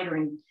outside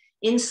or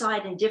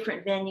inside in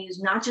different venues,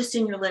 not just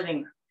in your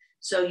living room.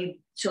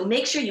 So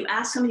make sure you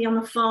ask somebody on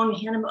the phone, you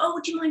hand them, oh,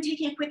 would you mind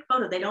taking a quick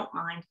photo? They don't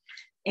mind.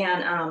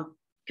 And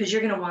because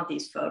you're going to want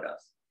these photos.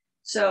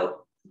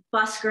 So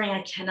buskering,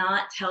 I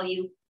cannot tell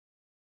you,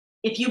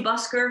 if you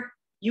busker,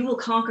 you will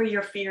conquer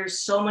your fears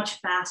so much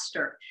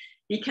faster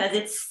because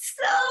it's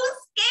so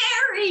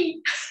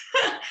scary.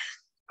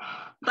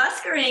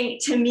 Buskering,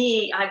 to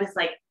me,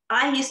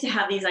 I used to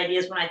have these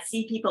ideas when I'd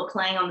see people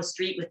playing on the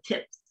street with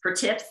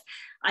tips.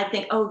 I'd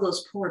think, oh,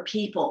 those poor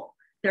people,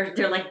 they're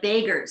like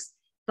beggars.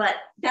 But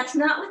that's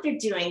not what they're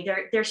doing.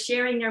 They're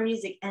sharing their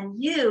music,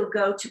 and you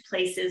go to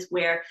places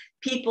where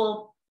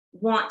people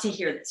want to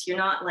hear this. You're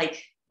not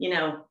like, you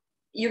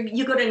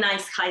go to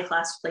nice high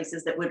class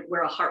places that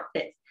where a harp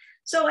fits.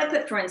 So I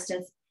put, for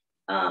instance,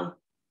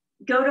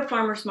 go to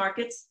farmers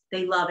markets.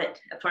 They love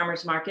it at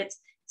farmers markets.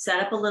 Set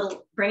up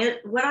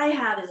what I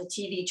have is a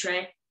TV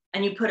tray,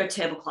 and you put a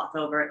tablecloth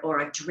over it or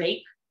a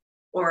drape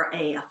or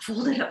a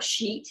folded up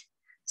sheet,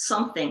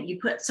 something. You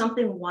put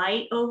something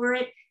white over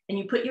it, and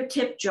you put your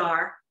tip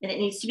jar, and it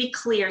needs to be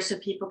clear so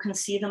people can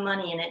see the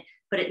money in it,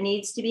 but it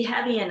needs to be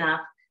heavy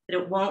enough that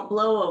it won't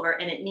blow over,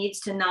 and it needs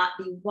to not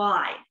be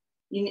wide.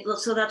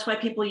 So that's why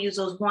people use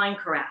those wine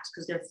carafes,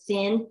 because they're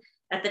thin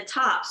at the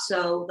top,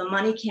 so the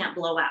money can't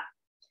blow out.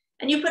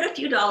 And you put a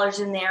few dollars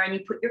in there, and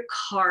you put your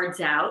cards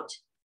out,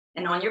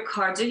 and on your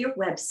cards or your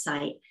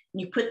website.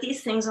 And you put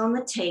these things on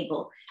the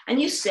table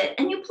and you sit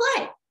and you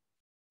play.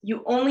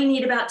 You only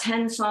need about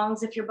 10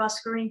 songs if you're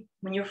buskering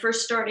when you're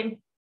first starting.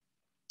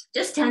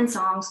 Just 10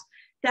 songs.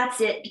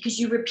 That's it, because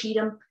you repeat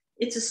them.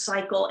 It's a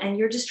cycle and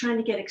you're just trying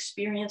to get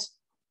experience.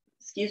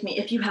 Excuse me.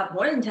 If you have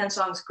more than 10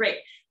 songs, great.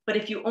 But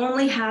if you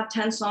only have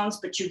 10 songs,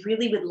 but you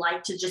really would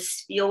like to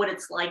just feel what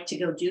it's like to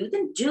go do,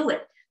 then do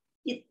it.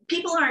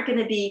 People aren't going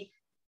to be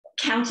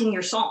counting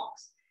your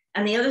songs.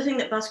 And the other thing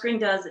that buskering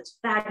does that's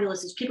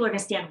fabulous is people are going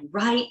to stand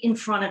right in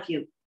front of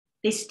you.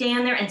 They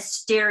stand there and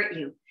stare at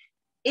you.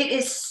 It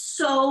is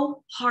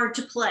so hard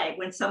to play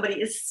when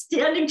somebody is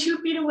standing 2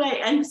 feet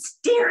away and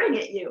staring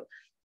at you.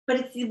 But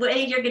it's the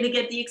way you're going to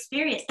get the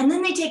experience. And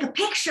then they take a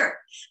picture.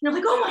 And they're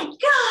like, oh my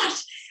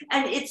gosh.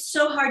 And it's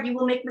so hard. You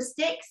will make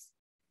mistakes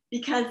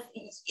because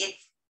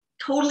it's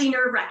totally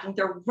nerve-wracking.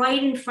 They're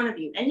right in front of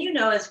you. And you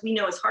know, as we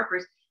know as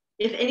harpers,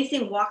 if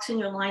anything walks in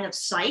your line of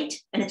sight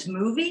and it's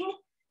moving,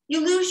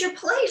 you lose your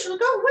place. You're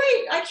like, oh,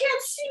 wait, I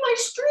can't see my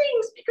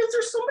strings because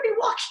there's somebody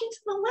walking to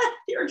the left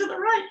or to the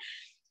right.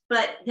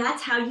 But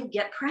that's how you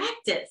get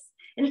practice.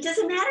 And it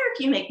doesn't matter if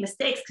you make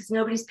mistakes because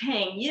nobody's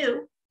paying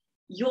you.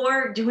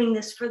 You're doing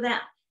this for them.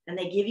 And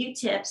they give you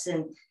tips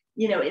and,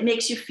 you know, it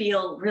makes you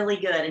feel really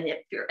good. And if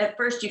you're at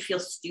first you feel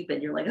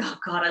stupid, you're like, oh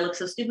God, I look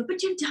so stupid,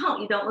 but you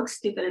don't look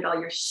stupid at all.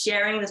 You're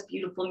sharing this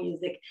beautiful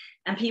music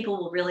and people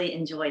will really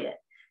enjoy it.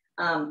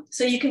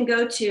 So you can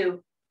go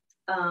to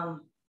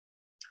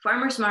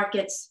farmers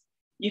markets.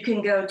 You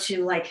can go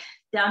to, like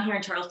down here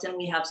in Charleston,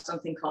 we have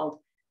something called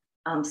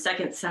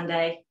Second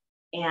Sunday,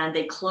 and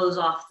they close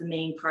off the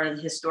main part of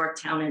the historic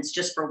town and it's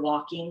just for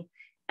walking.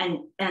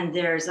 And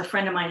there's a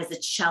friend of mine is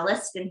a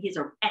cellist and he's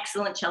an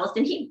excellent cellist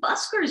and he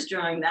buskers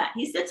during that.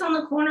 He sits on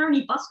the corner and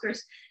he buskers.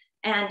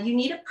 And you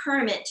need a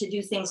permit to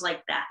do things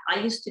like that. I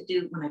used to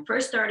do, when I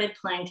first started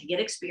playing to get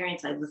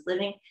experience, I was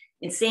living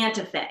in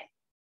Santa Fe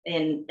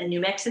in New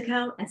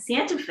Mexico. And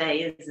Santa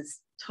Fe is this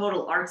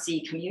total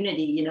artsy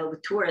community, you know,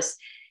 with tourists.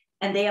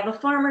 And they have a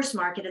farmer's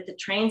market at the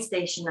train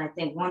station, I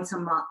think once a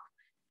month.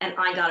 And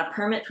I got a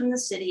permit from the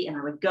city and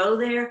I would go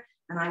there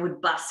and I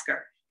would busker.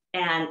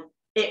 And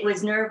it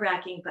was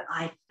nerve-wracking, but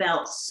I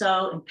felt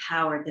so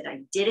empowered that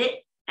I did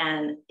it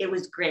and it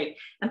was great.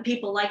 And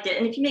people liked it.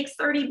 And if you make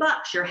 $30,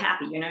 you're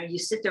happy. You know, you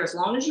sit there as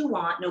long as you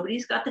want.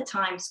 Nobody's got the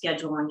time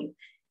schedule on you.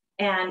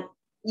 And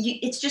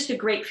it's just a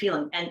great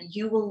feeling. And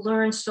you will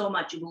learn so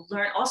much. You will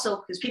learn also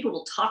because people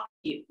will talk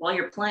to you while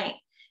you're playing.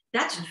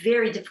 That's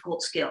very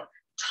difficult skill.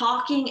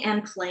 Talking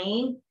and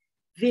playing,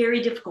 very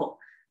difficult.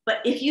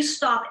 But if you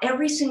stop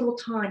every single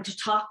time to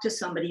talk to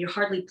somebody, you're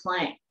hardly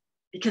playing.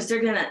 Because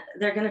they're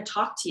gonna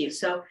talk to you.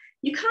 So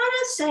you kind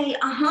of say,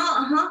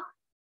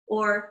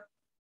 or,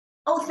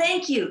 oh,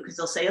 thank you. Because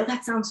they'll say, oh,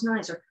 that sounds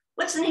nice. Or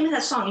what's the name of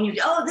that song? And you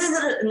go, oh,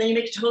 and then you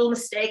make a total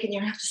mistake and you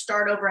have to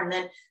start over. And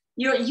then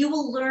you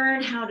will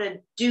learn how to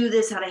do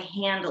this, how to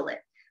handle it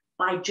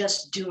by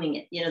just doing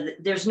it. You know,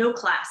 there's no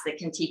class that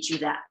can teach you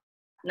that,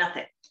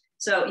 nothing.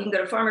 So you can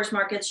go to farmers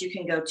markets. You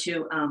can go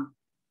to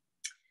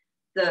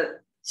the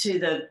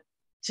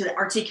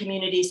artsy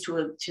communities,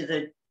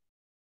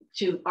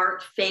 to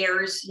art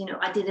fairs. You know,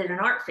 I did it at an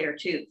art fair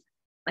too.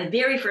 My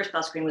very first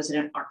buskering was at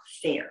an art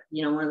fair,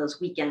 you know, one of those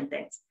weekend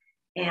things.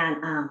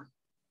 And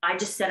I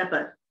just set up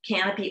a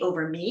canopy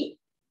over me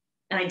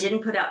and I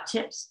didn't put out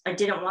tips. I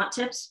didn't want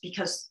tips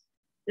because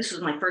this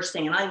was my first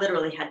thing. And I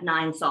literally had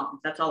 9 songs.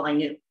 That's all I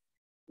knew.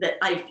 That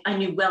I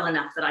knew well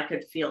enough that I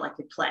could feel I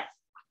could play.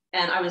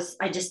 And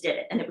I just did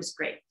it and it was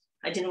great.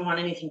 I didn't want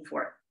anything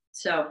for it.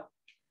 So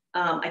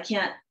I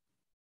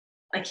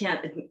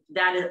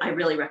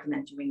really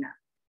recommend doing that.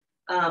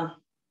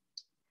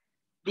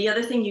 The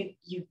other thing,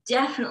 you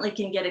definitely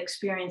can get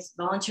experience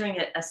volunteering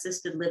at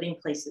assisted living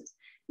places.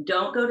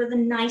 Don't go to the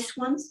nice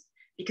ones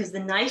because the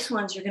nice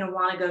ones you're going to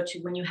want to go to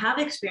when you have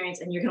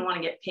experience and you're going to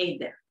want to get paid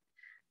there.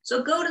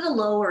 So go to the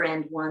lower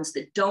end ones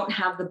that don't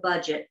have the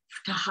budget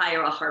to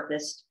hire a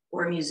harpist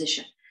or a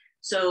musician.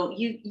 So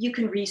you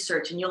can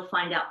research and you'll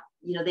find out,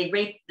 you know, they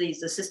rate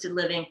these assisted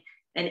living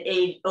and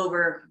age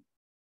over,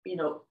 you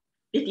know,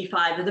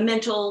 55 or the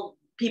mental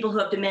people who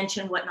have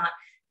dementia and whatnot.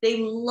 They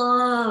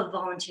love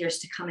volunteers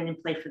to come in and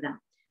play for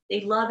them.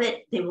 They love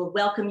it. They will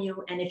welcome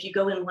you. And if you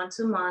go in once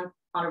a month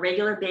on a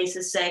regular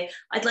basis, say,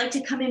 I'd like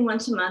to come in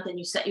once a month, and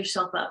you set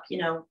yourself up, you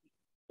know,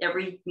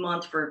 every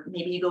month for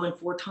maybe you go in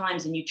 4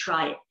 times and you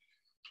try it.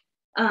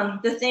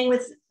 The thing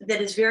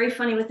that is very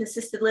funny with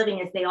assisted living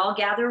is they all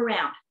gather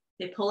around.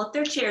 They pull up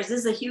their chairs.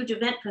 This is a huge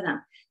event for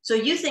them. So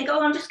you think,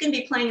 oh, I'm just going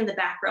to be playing in the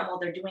background while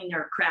they're doing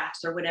their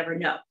crafts or whatever.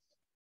 No.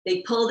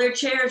 They pull their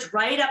chairs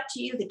right up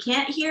to you. They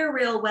can't hear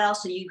real well,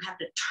 so you have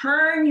to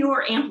turn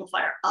your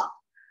amplifier up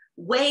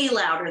way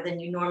louder than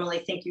you normally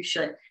think you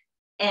should.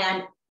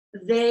 And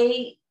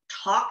they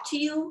talk to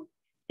you.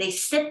 They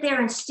sit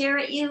there and stare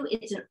at you.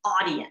 It's an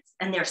audience,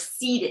 and they're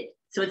seated.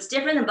 So it's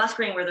different than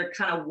buskering where they're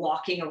kind of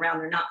walking around.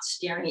 They're not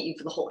staring at you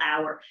for the whole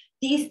hour.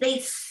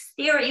 They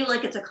stare at you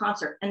like it's a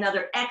concert.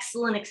 Another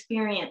excellent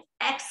experience,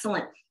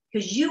 excellent,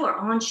 because you are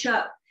on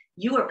show.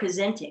 You are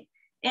presenting.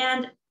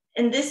 And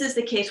and this is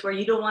the case where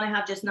you don't want to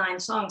have just 9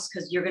 songs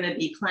because you're going to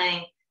be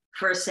playing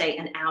for, say,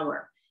 an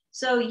hour.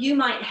 So you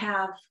might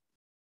have,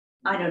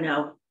 I don't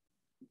know,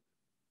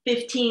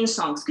 15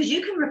 songs, because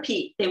you can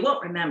repeat, they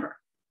won't remember.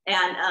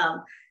 And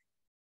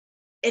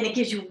it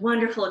gives you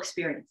wonderful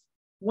experience,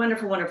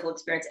 wonderful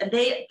experience. And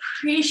they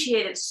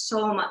appreciate it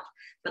so much.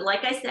 But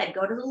like I said,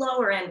 go to the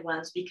lower end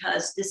ones,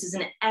 because this is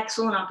an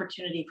excellent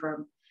opportunity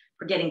for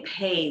getting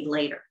paid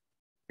later.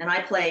 And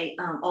I play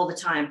all the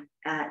time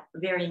at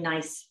very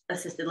nice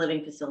assisted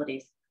living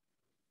facilities.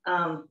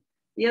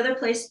 The other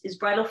place is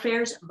bridal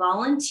fairs.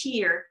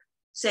 Volunteer,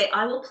 say,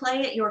 I will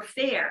play at your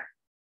fair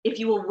if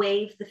you will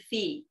waive the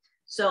fee.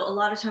 So a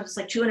lot of times it's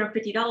like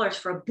 $250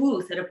 for a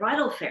booth at a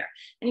bridal fair.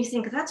 And you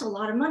think that's a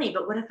lot of money,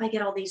 but what if I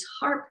get all these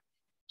harp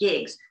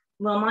gigs?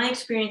 Well, my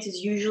experience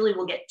is usually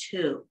we'll get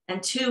 2,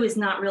 and 2 is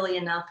not really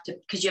enough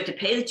because you have to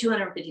pay the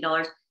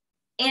 $250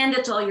 and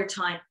it's all your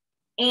time.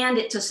 And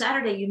it's a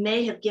Saturday, you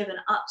may have given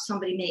up.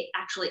 Somebody may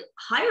actually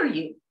hire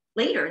you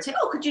later and say,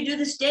 oh, could you do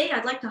this day?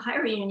 I'd like to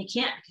hire you. And you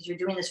can't because you're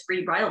doing this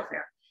free bridal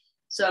fair.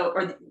 So,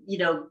 or, you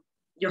know,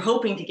 you're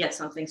hoping to get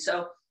something.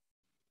 So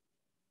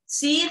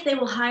see if they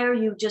will hire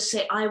you. Just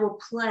say, I will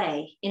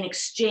play in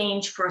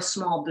exchange for a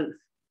small booth.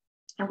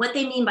 And what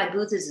they mean by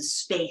booth is a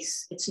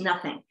space. It's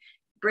nothing.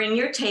 Bring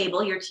your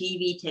table, your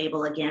TV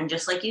table again,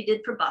 just like you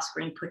did for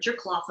buskering. Put your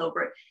cloth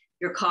over it,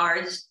 your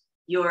cards,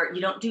 you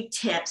don't do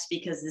tips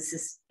because this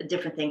is a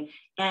different thing.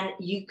 And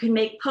you can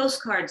make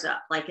postcards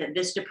up, like a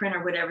Vistaprint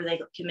or whatever.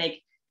 They can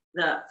make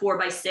the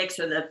 4x6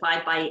 or the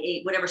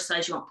 5x8, whatever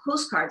size you want,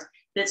 postcards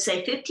that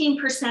say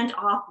 15%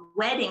 off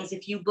weddings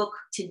if you book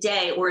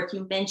today or if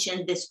you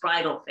mention this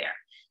bridal fair.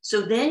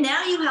 So then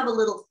now you have a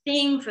little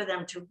thing for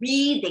them to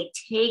read. They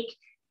take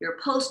your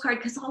postcard,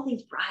 because all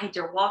these brides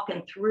are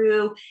walking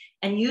through,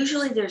 and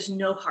usually there's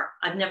no harp.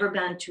 I've never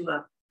been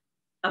to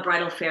a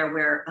bridal fair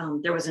where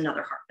there was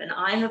another harp, and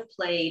I have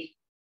played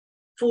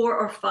 4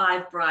 or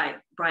 5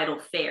 bridal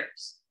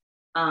fairs.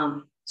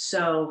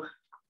 So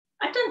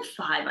I've done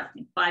 5, I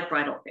think, 5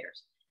 bridal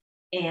fairs,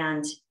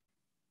 and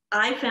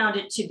I found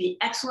it to be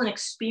excellent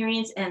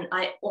experience. And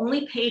I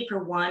only paid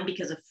for one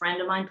because a friend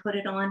of mine put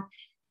it on.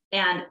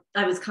 And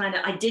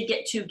I did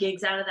get 2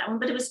 gigs out of that one,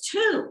 but it was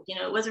 2, you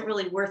know, it wasn't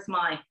really worth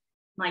my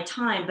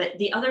time. But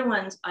the other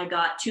ones I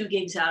got 2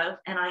 gigs out of,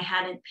 and I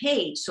hadn't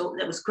paid. So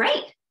that was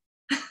great.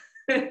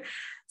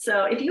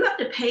 So if you have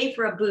to pay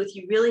for a booth,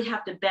 you really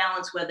have to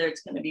balance whether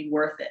it's going to be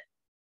worth it.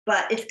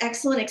 But it's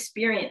excellent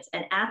experience.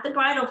 And at the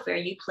bridal fair,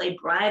 you play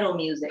bridal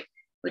music,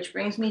 which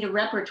brings me to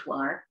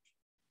repertoire.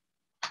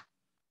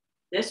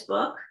 This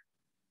book,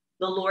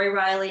 the Lori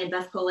Riley and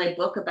Beth Coley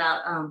book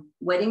about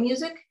wedding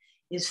music,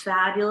 is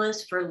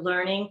fabulous for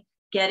learning,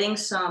 getting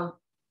some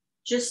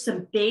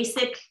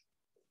basic,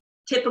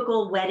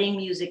 typical wedding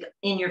music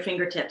in your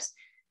fingertips,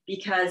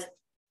 because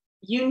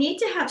you need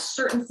to have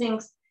certain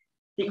things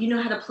that you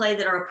know how to play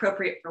that are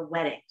appropriate for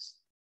weddings.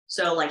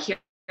 So like Here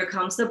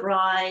Comes the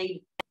Bride,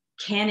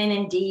 Canon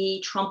in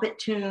D, trumpet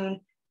tune,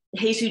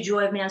 Jesus,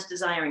 Joy of Man's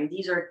Desiring.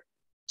 These are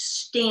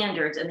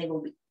standards and they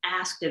will be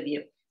asked of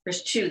you.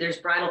 There's 2, there's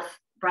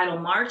bridal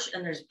march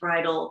and there's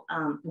bridal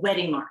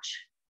wedding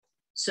march.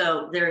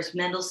 So there's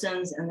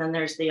Mendelssohn's, and then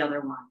there's the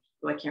other one,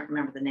 who I can't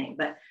remember the name,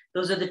 but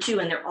those are the 2,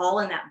 and they're all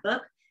in that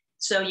book.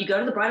 So you go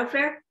to the bridal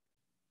fair,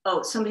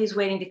 oh, somebody's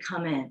waiting to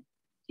come in. Do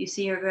you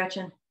see her,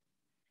 Gretchen?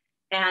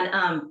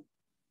 And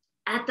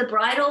at the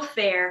bridal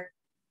fair,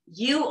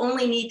 you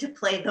only need to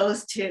play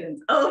those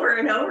tunes over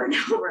and over and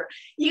over.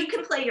 You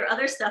can play your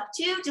other stuff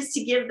too, just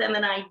to give them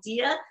an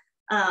idea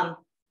of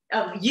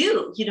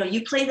you know,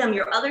 you play them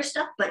your other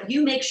stuff, but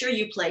you make sure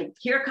you play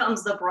Here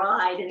Comes the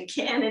Bride and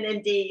Canon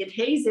and D and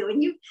Jesus,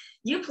 and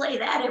you play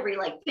that every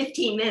like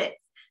 15 minutes.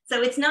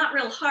 So it's not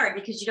real hard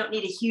because you don't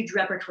need a huge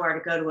repertoire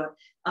to go to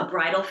a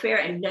bridal fair.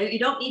 And no, you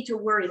don't need to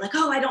worry like,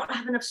 oh, I don't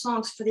have enough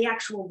songs for the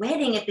actual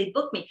wedding if they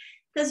book me,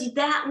 because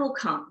that will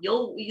come.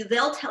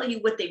 They'll tell you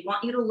what they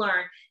want you to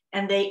learn,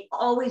 and they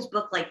always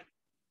book like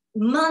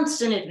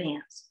months in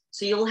advance.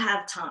 So you'll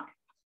have time.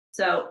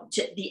 So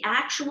the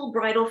actual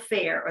bridal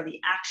fair, or the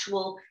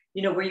actual,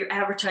 you know, where you're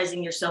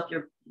advertising yourself,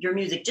 your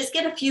music, just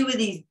get a few of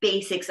these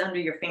basics under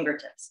your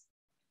fingertips.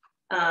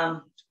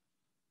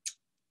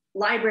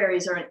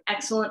 Libraries are an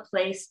excellent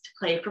place to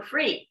play for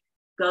free.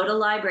 Go to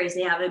libraries.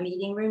 They have a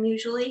meeting room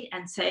usually,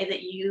 and say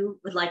that you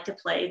would like to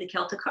play the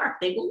Celtic harp.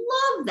 They will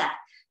love that.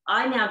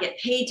 I now get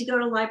paid to go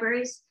to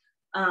libraries,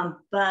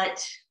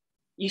 but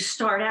you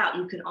start out,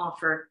 you can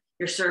offer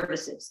your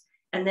services.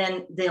 And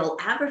then they'll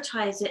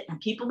advertise it, and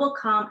people will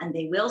come and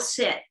they will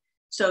sit.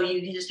 So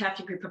you just have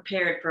to be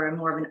prepared for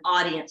more of an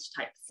audience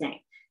type thing,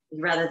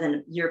 rather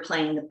than you're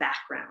playing in the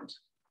background.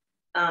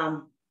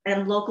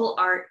 And local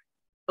art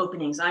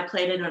openings. I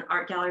played in an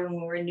art gallery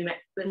when we were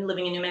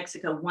living in New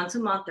Mexico. Once a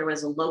month, there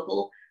was a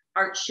local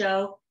art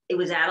show. It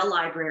was at a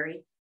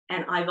library,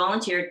 and I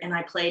volunteered, and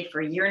I played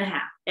for 1.5 years,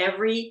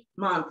 every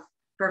month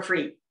for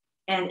free.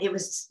 And it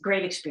was a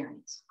great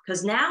experience,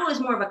 because now is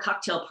more of a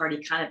cocktail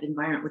party kind of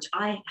environment, which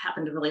I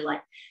happen to really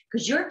like,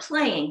 because you're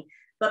playing,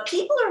 But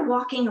people are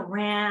walking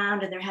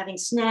around and they're having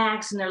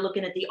snacks and they're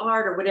looking at the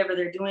art or whatever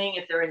they're doing.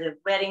 If they're at a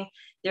wedding,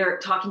 they're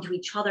talking to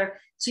each other.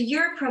 So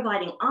you're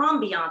providing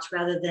ambiance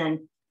rather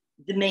than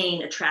the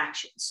main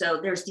attraction. So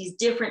there's these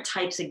different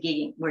types of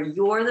gigging where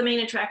you're the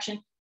main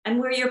attraction and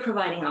where you're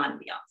providing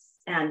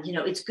ambiance. And, you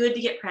know, it's good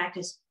to get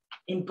practice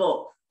in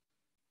both.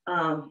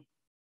 And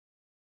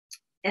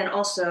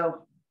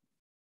also,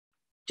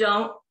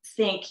 don't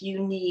think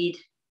you need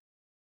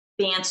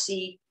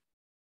fancy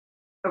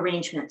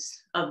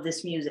arrangements of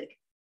this music.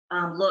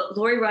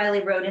 Lori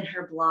Riley wrote in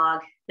her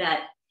blog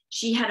that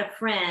she had a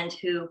friend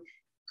who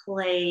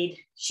played,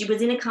 she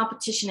was in a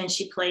competition and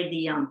she played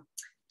the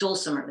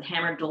dulcimer, the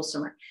hammered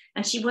dulcimer.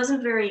 And she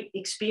wasn't very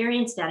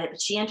experienced at it,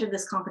 but she entered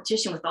this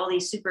competition with all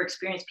these super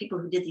experienced people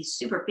who did these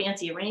super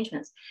fancy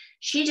arrangements.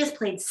 She just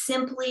played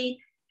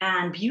simply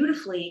and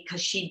beautifully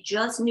because she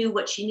just knew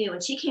what she knew,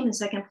 and she came in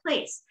second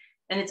place.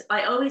 And it's,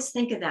 I always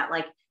think of that,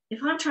 like if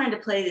I'm trying to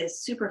play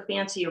this super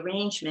fancy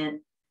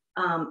arrangement,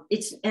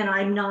 and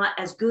I'm not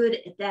as good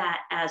at that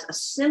as a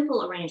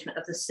simple arrangement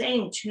of the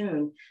same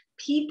tune,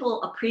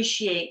 people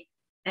appreciate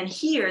and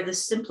hear the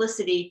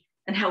simplicity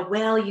and how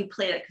well you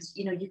play it, because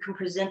you know you can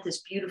present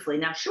this beautifully.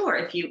 Now, sure,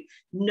 if you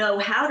know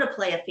how to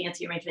play a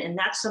fancy arrangement and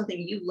that's something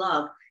you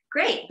love,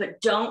 great, but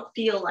don't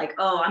feel like,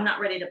 oh, I'm not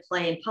ready to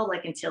play in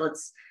public until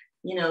it's,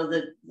 you know,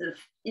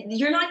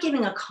 you're not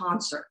giving a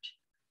concert.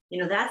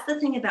 You know, that's the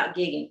thing about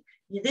gigging.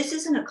 This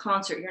isn't a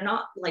concert. You're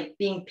not like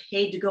being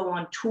paid to go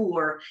on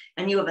tour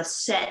and you have a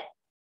set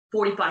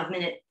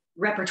 45-minute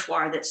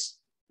repertoire that's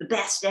the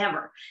best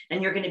ever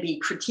and you're going to be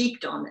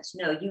critiqued on this.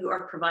 No, you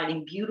are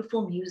providing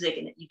beautiful music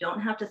and you don't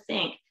have to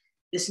think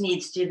this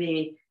needs to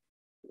be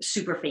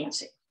super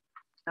fancy.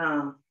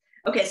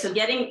 Okay, so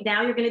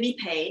now you're going to be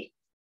paid.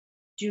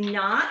 Do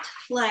not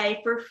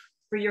play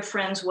for your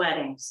friends'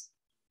 weddings.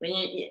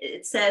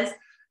 It says,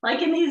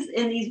 like in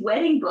these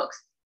wedding books,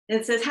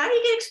 it says, how do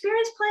you get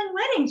experience playing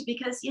weddings?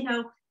 Because, you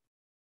know,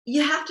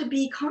 you have to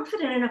be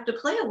confident enough to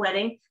play a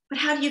wedding, but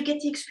how do you get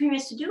the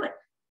experience to do it?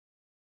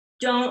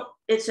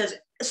 It says,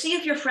 see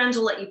if your friends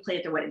will let you play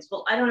at their weddings.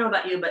 Well, I don't know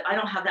about you, but I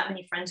don't have that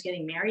many friends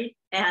getting married,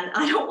 and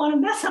I don't want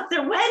to mess up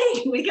their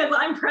wedding because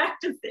I'm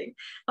practicing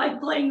by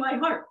playing my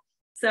harp.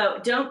 So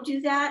don't do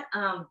that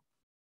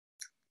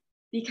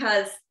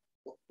because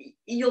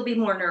you'll be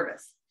more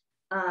nervous.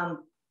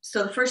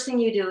 So the first thing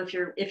you do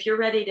if you're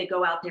ready to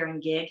go out there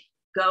and gig,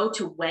 go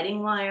to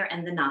Wedding Wire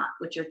and The Knot,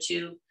 which are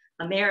two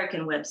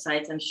American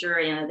websites. I'm sure,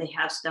 you know, they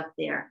have stuff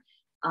there.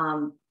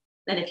 And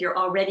if you're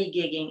already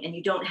gigging and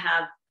you don't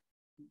have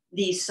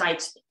these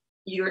sites,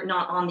 you're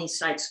not on these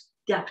sites,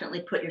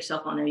 definitely put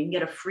yourself on there. You can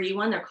get a free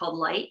one. They're called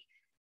Light.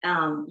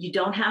 You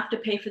don't have to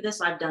pay for this.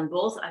 I've done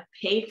both. I've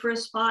paid for a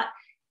spot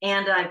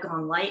and I've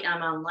gone Light.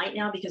 I'm on Light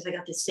now because I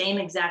got the same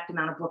exact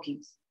amount of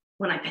bookings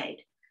when I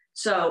paid.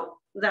 So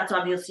that's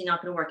obviously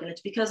not going to work. And it's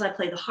because I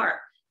play the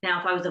harp. Now,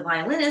 if I was a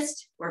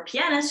violinist or a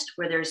pianist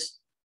where there's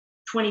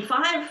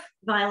 25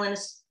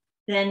 violinists,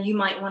 then you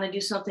might want to do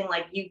something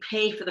like you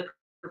pay for the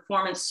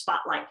performance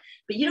spotlight.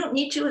 But you don't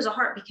need to as a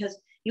harp because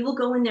you will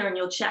go in there and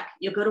you'll check.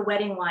 You'll go to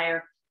Wedding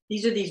Wire.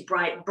 These are these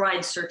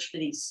brides search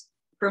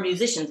for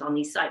musicians on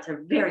these sites.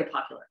 They're very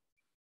popular.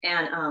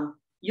 And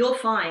you'll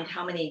find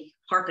how many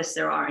harpists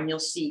there are and you'll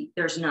see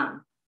there's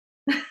none.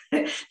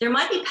 There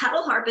might be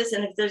pedal harpists,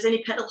 and if there's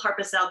any pedal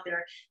harpists out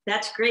there,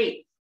 that's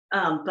great.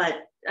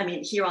 But I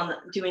mean, here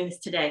doing this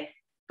today,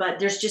 but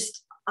there's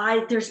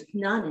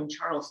none in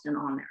Charleston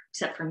on there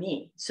except for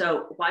me.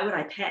 So why would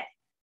I pay?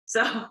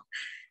 So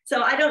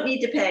I don't need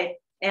to pay.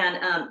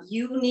 And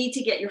you need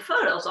to get your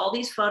photos, all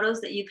these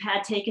photos that you've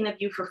had taken of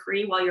you for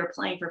free while you're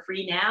playing for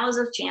free. Now is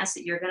a chance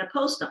that you're going to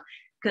post them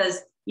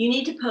because you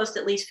need to post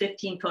at least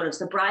 15 photos.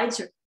 The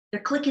brides they're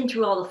clicking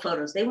through all the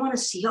photos. They want to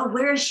see, oh,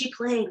 where has she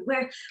played?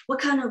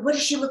 What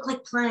does she look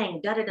like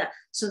playing? Da, da, da.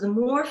 So the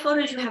more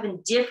photos you have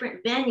in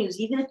different venues,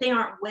 even if they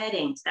aren't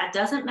weddings, that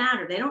doesn't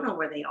matter. They don't know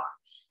where they are.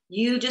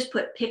 You just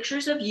put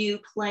pictures of you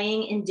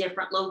playing in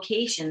different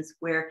locations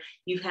where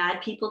you've had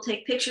people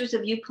take pictures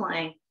of you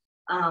playing.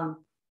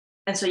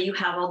 And so you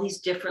have all these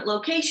different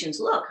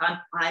locations. Look,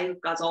 I've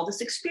got all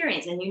this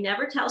experience. And you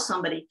never tell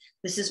somebody,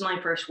 this is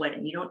my first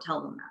wedding. You don't tell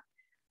them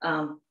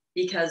that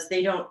because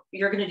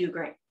you're going to do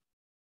great.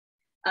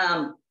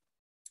 And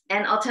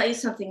I'll tell you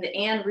something that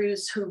Anne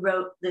Roos, who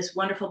wrote this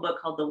wonderful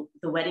book called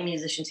The Wedding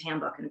Musician's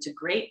Handbook, and it's a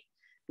great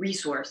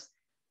resource.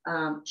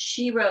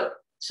 She wrote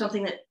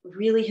something that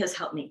really has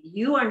helped me.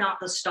 You are not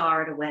the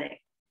star at a wedding.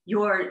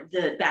 You're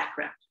the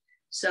background.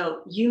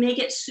 So you may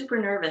get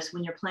super nervous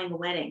when you're playing a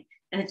wedding,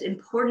 and it's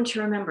important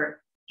to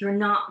remember you're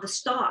not the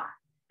star.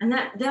 And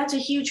that's a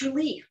huge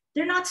relief.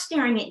 They're not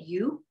staring at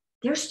you.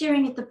 They're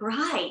staring at the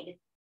bride.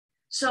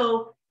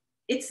 So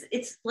it's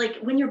like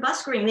when you're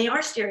buskering, they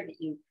are staring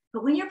at you.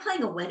 But when you're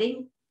playing a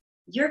wedding,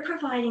 you're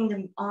providing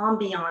the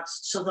ambiance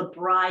so the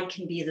bride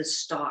can be the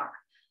star.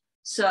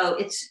 So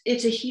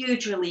it's a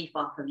huge relief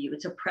off of you.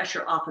 It's a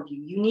pressure off of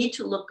you. You need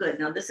to look good.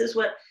 Now, this is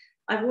what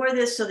I wore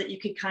this so that you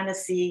could kind of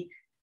see,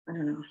 I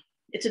don't know,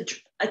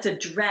 it's a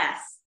dress,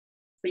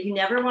 but you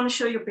never want to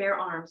show your bare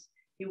arms.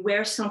 You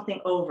wear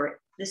something over it.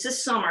 this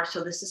is summer,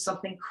 so this is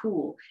something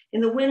cool.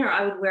 In the winter,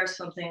 I would wear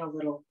something a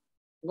little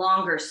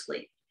longer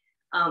sleeve.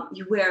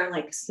 You wear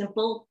like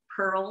simple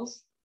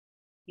pearls.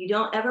 You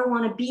don't ever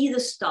want to be the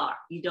star.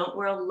 You don't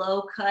wear a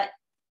low cut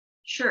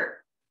shirt.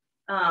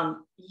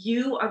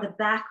 You are the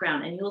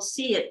background, and you'll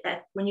see it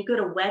when you go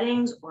to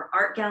weddings or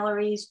art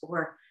galleries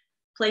or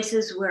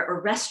places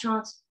or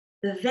restaurants.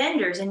 The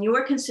vendors, and you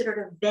are considered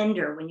a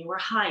vendor when you were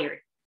hired,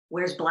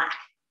 wears black.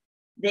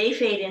 They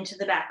fade into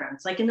the background.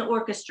 It's like in the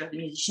orchestra, the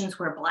musicians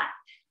wear black.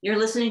 You're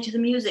listening to the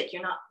music,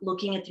 you're not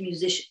looking at the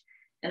musician.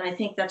 And I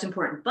think that's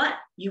important. But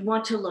you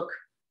want to look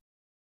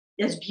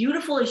as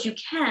beautiful as you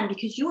can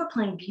because you are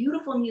playing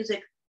beautiful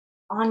music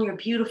on your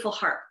beautiful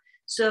harp.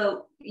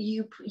 So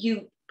you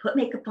put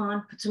makeup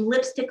on, put some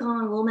lipstick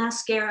on, a little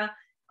mascara.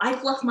 I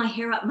fluff my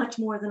hair up much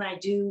more than I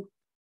do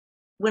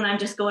when I'm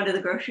just going to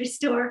the grocery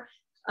store.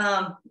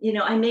 You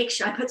know, I make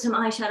sure I put some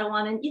eyeshadow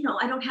on, and you know,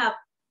 I don't have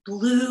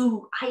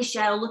blue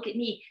eyeshadow. Look at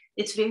me.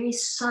 It's very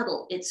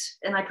subtle.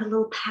 And I put a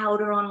little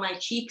powder on my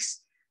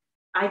cheeks.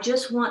 I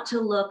just want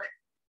to look,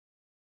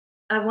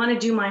 I want to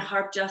do my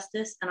harp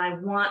justice, and I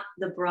want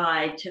the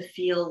bride to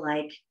feel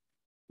like,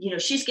 you know,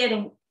 she's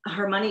getting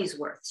her money's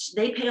worth.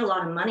 They pay a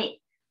lot of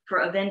money for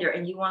a vendor,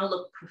 and you want to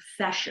look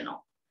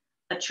professional,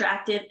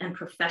 attractive and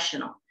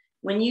professional.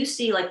 When you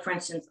see, like, for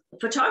instance,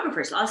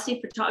 photographers, I'll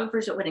see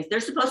photographers at weddings,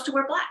 they're supposed to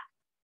wear black.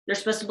 They're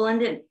supposed to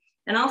blend in.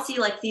 And I'll see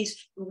like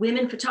these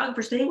women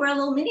photographers, they wear a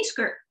little mini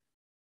skirt.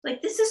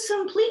 Like, this is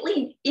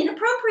completely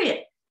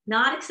inappropriate,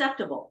 not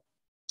acceptable.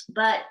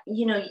 But,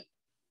 you know,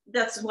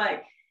 that's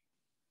why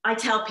I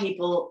tell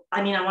people,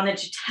 I mean, I wanted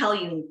to tell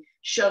you,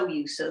 show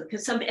you, so,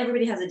 because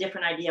everybody has a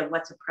different idea of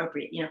what's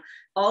appropriate. You know,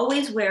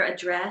 always wear a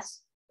dress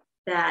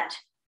that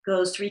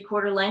goes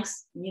 3/4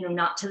 lengths, you know,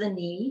 not to the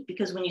knee,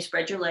 because when you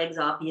spread your legs,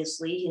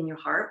 obviously, in your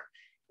harp,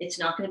 it's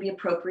not going to be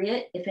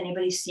appropriate. If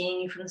anybody's seeing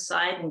you from the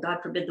side, and God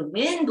forbid the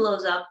wind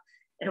blows up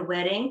at a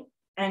wedding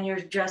and your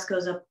dress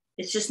goes up,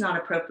 it's just not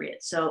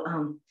appropriate. So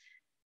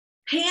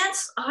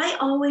pants, I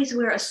always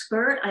wear a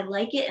skirt. I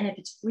like it. And if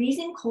it's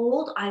freezing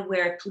cold, I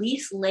wear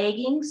fleece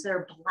leggings.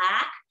 They're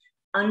black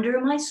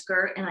under my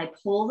skirt, and I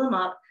pull them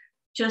up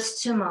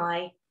just to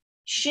my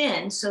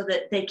shin so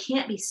that they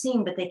can't be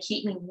seen, but they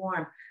keep me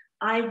warm.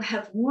 I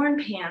have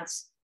worn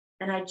pants,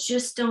 and I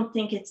just don't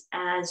think it's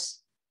as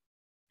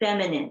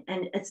feminine.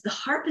 And it's, the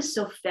harp is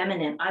so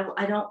feminine.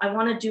 I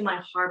want to do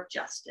my harp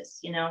justice.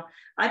 You know,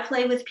 I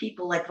play with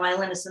people like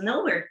violinists, and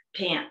they'll wear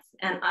pants,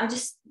 and I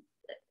just,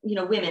 you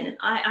know, women, and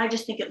I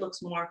just think it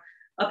looks more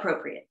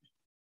appropriate.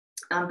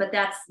 But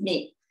that's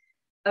me.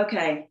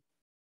 Okay.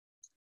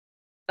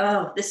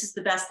 Oh, this is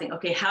the best thing.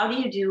 Okay. How do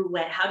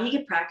you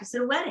get practice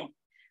at a wedding?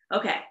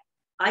 Okay.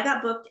 I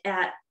got booked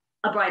at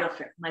a bridal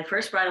fair, my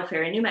first bridal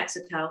fair in New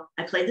Mexico.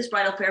 I played this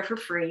bridal fair for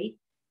free.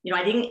 You know,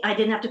 I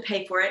didn't have to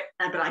pay for it,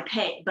 but I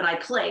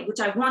played, which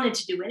I wanted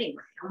to do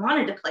anyway. I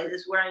wanted to play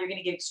this where you're going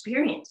to get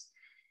experience.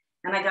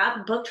 And I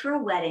got booked for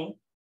a wedding,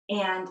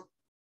 and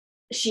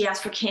she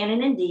asked for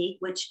Canon in D,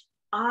 which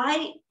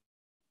I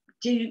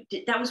do.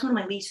 That was one of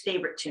my least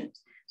favorite tunes.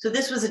 So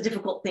this was a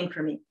difficult thing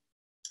for me.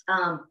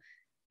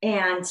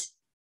 And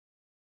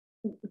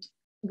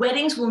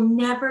weddings will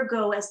never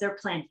go as they're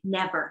planned.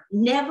 Never,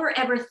 never,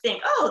 ever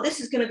think, oh, this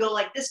is going to go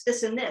like this,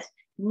 this, and this.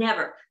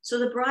 Never. So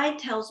the bride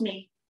tells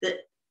me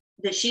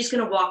that she's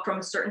going to walk from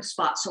a certain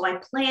spot. So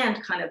I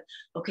planned kind of,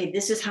 okay,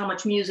 this is how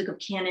much music of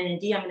Canon in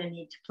D I'm going to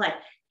need to play.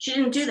 She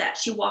didn't do that.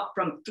 She walked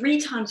from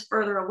 3 times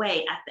further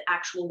away at the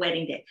actual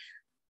wedding day.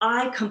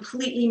 I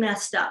completely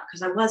messed up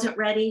because I wasn't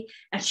ready,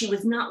 and she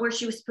was not where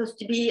she was supposed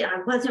to be, and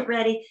I wasn't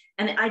ready.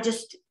 And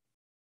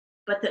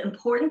but the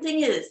important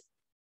thing is,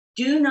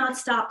 do not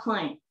stop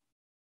playing.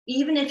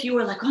 Even if you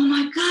were like, oh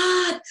my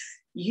God,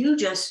 you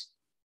just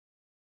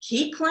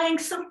keep playing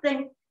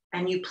something,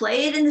 and you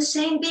play it in the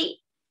same beat.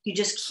 You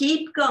just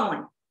keep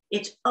going.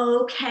 It's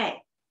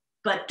okay,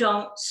 but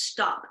don't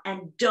stop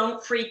and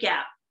don't freak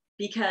out,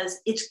 because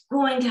it's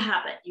going to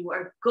happen. You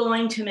are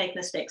going to make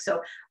mistakes.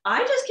 So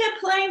I just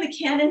kept playing the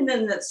canon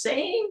in the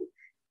same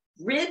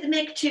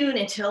rhythmic tune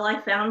until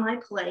I found my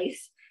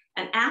place.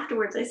 And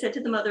afterwards, I said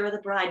to the mother of the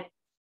bride,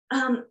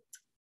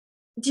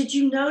 did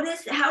you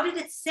notice? How did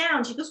it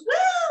sound? She goes,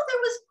 well, there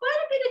was quite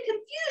a bit of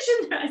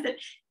confusion there. I said,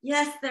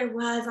 yes, there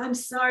was. I'm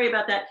sorry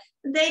about that.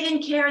 They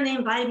didn't care, and they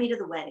invited me to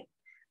the wedding.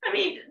 I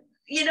mean,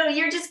 you know,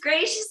 you're just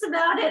gracious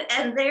about it,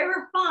 and they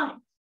were fine.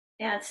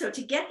 And so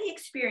to get the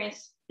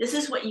experience, this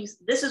is what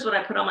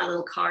I put on my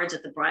little cards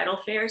at the bridal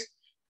fairs.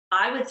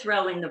 I would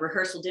throw in the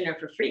rehearsal dinner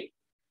for free.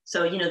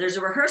 So, you know, there's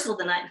a rehearsal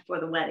the night before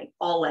the wedding,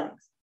 all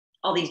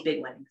these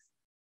big weddings.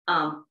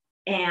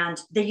 And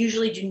they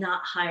usually do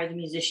not hire the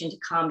musician to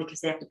come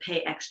because they have to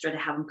pay extra to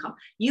have them come.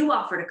 You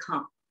offer to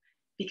come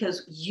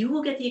because you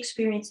will get the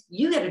experience.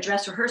 You get a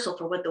dress rehearsal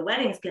for what the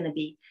wedding is going to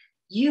be.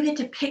 You get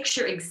to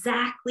picture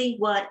exactly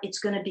what it's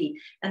going to be.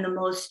 And the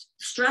most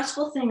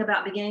stressful thing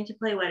about beginning to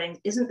play weddings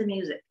isn't the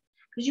music,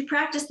 because you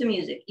practice the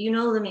music, you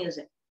know the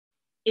music.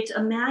 It's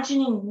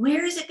imagining,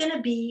 where is it going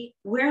to be?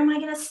 Where am I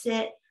going to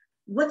sit?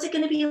 What's it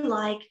going to be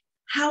like?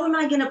 How am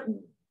I going to,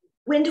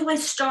 when do I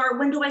start?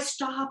 When do I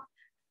stop?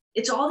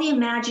 It's all the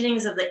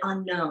imaginings of the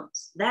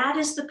unknowns. That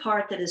is the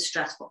part that is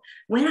stressful.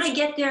 When I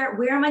get there,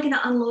 where am I going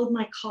to unload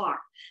my car?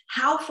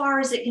 How far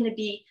is it going to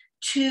be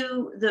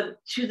to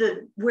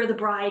the where the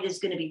bride is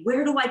going to be?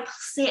 Where do I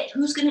sit?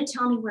 Who's going to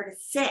tell me where to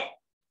sit?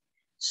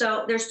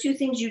 So there's two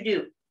things you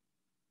do.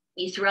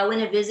 You throw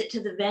in a visit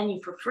to the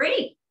venue for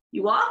free.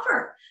 You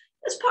offer.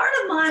 As part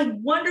of my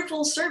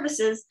wonderful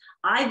services,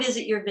 I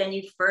visit your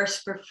venue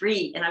first for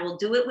free, and I will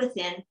do it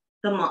within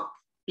the month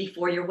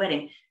before your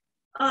wedding.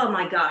 Oh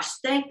my gosh,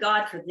 thank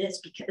God for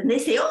this. Because, and they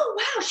say, oh,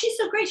 wow, she's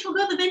so great. She'll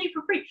go to the venue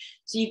for free.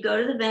 So you go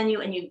to the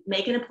venue and you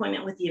make an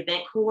appointment with the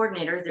event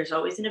coordinator. There's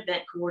always an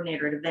event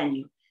coordinator at a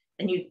venue.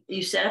 And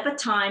you set up a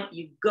time,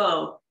 you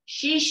go.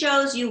 She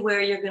shows you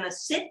where you're going to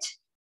sit.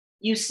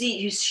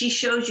 She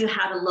shows you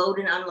how to load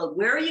and unload.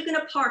 Where are you going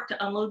to park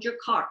to unload your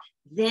car?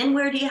 Then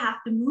where do you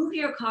have to move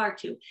your car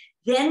to?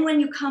 Then when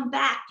you come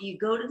back, do you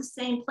go to the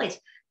same place?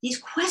 These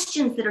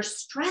questions that are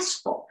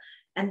stressful.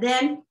 And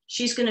then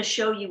she's going to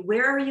show you,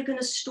 where are you going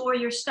to store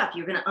your stuff?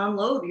 You're going to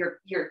unload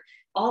your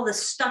all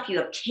this stuff. You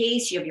have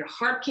case, you have your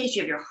harp case,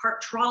 you have your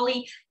harp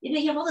trolley.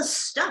 You have all this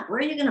stuff. Where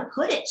are you going to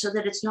put it so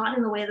that it's not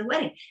in the way of the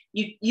wedding?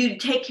 You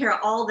take care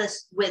of all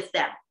this with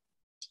them.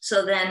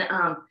 So then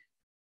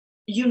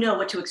you know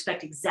what to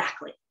expect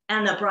exactly.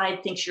 And the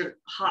bride thinks you're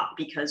hot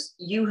because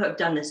you have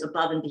done this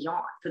above and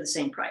beyond for the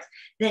same price.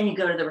 Then you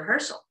go to the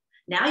rehearsal.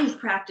 Now you've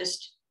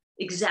practiced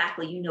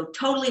exactly, you know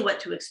totally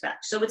what to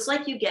expect. So it's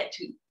like you get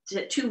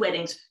to two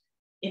weddings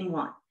in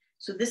one.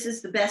 So this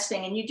is the best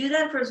thing. And you do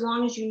that for as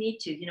long as you need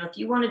to. If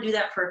you want to do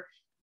that for,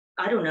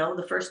 I don't know,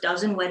 the first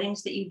dozen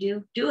weddings that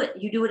you do it.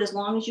 You do it as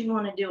long as you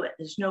want to do it.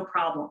 There's no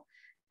problem.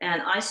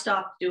 And I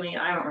stopped doing it.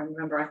 I don't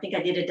remember. I think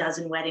I did a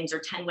dozen weddings or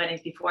 10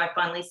 weddings before I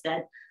finally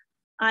said,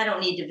 I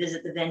don't need to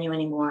visit the venue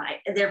anymore.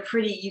 They're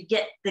pretty, you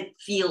get the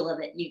feel of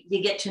it.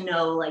 You get to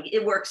know, like,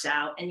 it works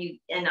out,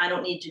 and I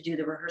don't need to do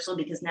the rehearsal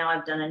because now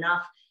I've done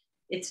enough.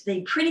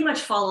 They pretty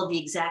much follow the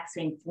exact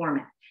same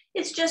format.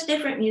 It's just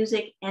different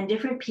music and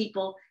different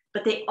people,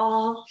 but they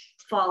all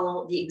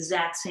follow the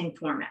exact same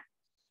format.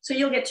 So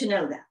you'll get to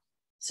know that.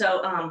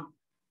 So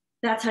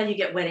that's how you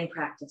get wedding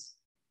practice.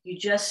 You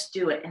just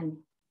do it. And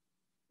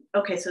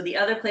okay, so the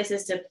other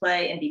places to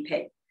play and be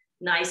paid.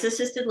 Nice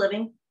assisted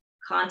living,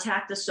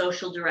 contact the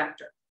social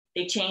director.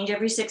 They change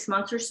every 6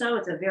 months or so.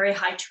 It's a very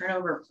high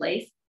turnover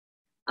place,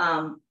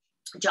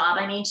 job,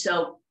 I mean.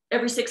 So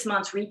every 6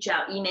 months, reach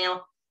out,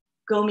 email,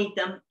 go meet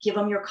them, give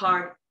them your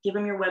card, give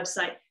them your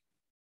website,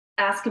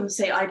 ask them to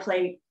say, I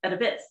play at a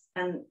Bitz.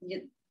 And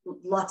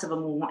lots of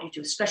them will want you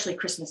to, especially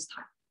Christmas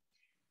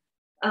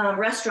time.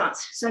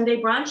 Restaurants, Sunday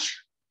brunch,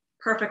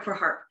 perfect for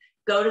harp.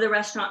 Go to the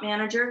restaurant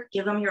manager,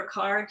 give them your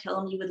card, tell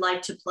them you would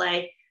like to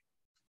play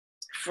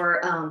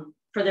for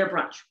their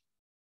brunch.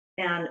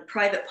 And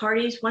private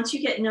parties, once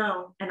you get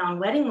known, and on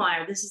Wedding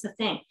Wire, this is the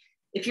thing.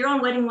 If you're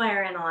on Wedding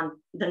Wire and on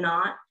The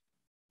Knot,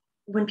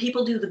 when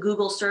people do the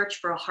Google search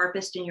for a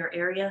harpist in your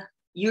area,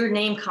 your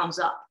name comes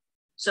up.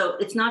 So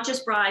it's not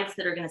just brides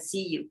that are going to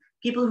see you.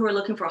 People who are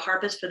looking for a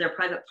harpist for their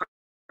private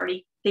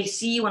party, they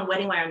see you on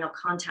Wedding Wire and they'll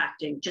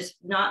contact you, just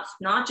not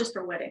just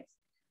for weddings.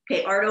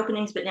 Okay, art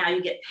openings, but now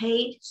you get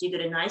paid. So you go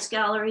to nice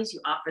galleries, you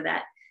offer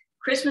that.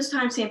 Christmas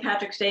time, St.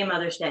 Patrick's Day,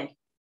 Mother's Day.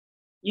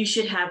 You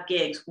should have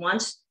gigs.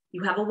 Once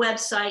you have a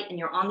website and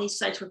you're on these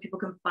sites where people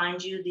can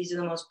find you, these are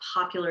the most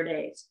popular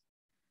days.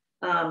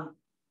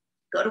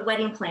 Go to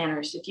wedding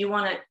planners. If you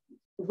want to,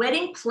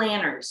 wedding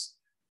planners,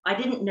 I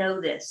didn't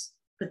know this,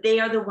 but they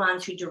are the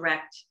ones who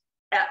direct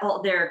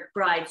all their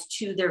brides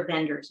to their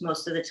vendors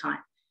most of the time.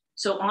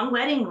 So on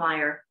Wedding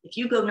Wire, if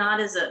you go not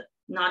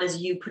as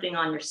you putting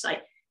on your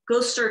site,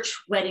 go search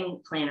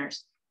wedding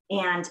planners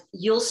and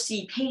you'll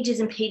see pages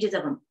and pages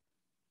of them.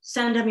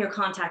 Send them your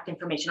contact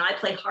information. I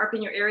play harp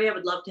in your area. I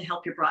would love to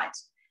help your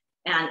brides,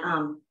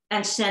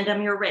 and send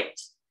them your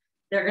rates.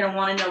 They're going to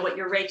want to know what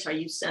your rates are.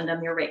 You send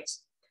them your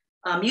rates.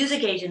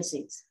 Music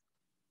agencies.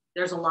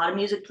 There's a lot of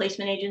music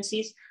placement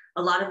agencies.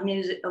 A lot of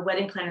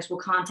wedding planners will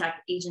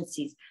contact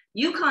agencies.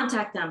 You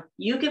contact them.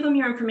 You give them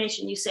your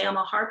information. You say, I'm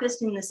a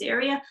harpist in this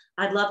area.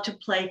 I'd love to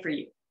play for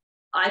you.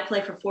 I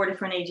play for 4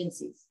 different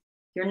agencies.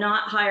 You're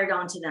not hired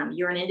onto them.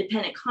 You're an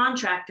independent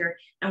contractor.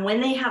 And when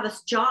they have a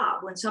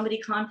job, when somebody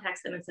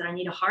contacts them and said, I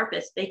need a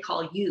harpist, they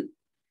call you.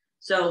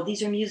 So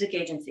these are music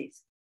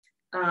agencies,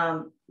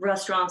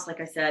 restaurants, like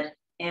I said,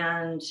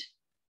 and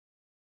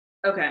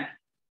okay.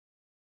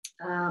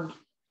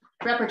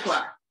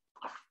 Repertoire.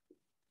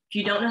 If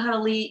you don't know how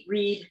to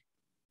read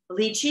a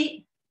lead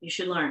sheet, you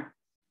should learn.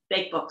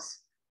 Fake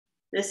books.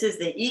 This is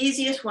the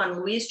easiest one.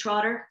 Louise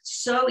Trotter,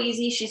 so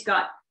easy. She's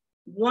got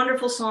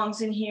wonderful songs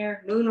in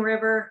here. Moon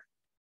River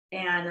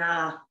and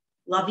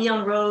La Vie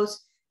en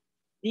Rose.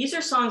 These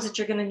are songs that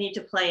you're going to need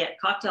to play at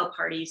cocktail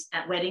parties,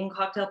 at wedding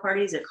cocktail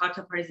parties, at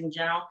cocktail parties in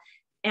general.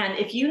 And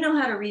if you know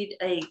how to read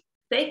a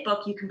fake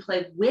book, you can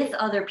play with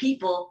other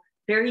people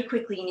very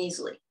quickly and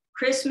easily.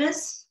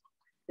 Christmas,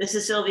 this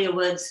is Sylvia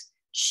Woods.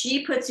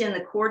 She puts in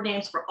the chord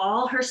names for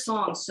all her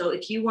songs. So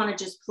if you want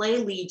to just play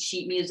lead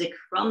sheet music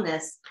from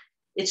this,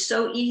 it's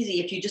so easy.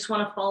 If you just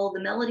want to follow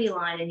the melody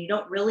line and you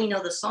don't really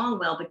know the song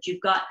well, but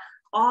you've got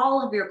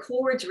all of your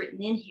chords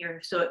written in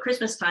here. So at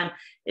Christmas time,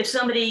 if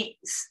somebody,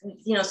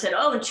 said,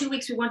 oh, in 2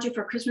 weeks, we want you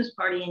for a Christmas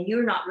party, and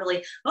you're not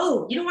really,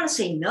 oh, you don't want to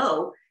say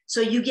no.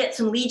 So you get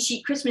some lead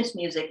sheet Christmas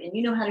music and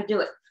you know how to do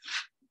it.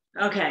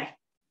 Okay.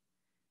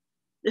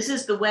 This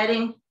is the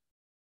wedding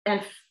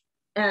and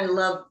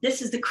love.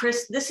 This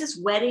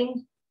is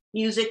wedding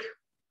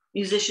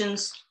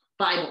musicians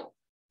Bible.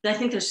 I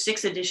think there's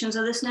 6 editions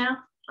of this now.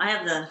 I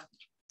have the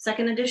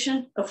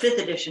 5th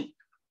edition.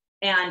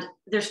 And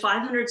there's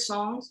 500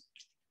 songs.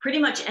 Pretty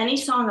much any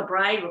song a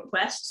bride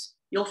requests,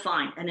 you'll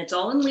find. And it's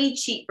all in lead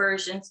sheet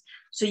versions.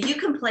 So you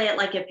can play it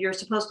like if you're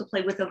supposed to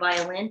play with a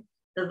violin,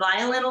 the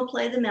violin will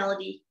play the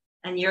melody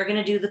and you're going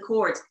to do the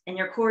chords, and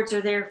your chords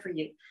are there for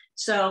you.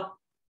 So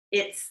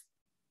it's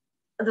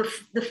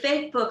the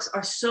faith books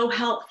are so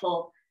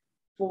helpful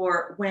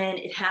for when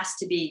it has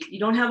to be, you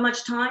don't have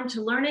much time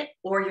to learn it,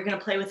 or you're going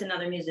to play with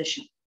another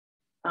musician.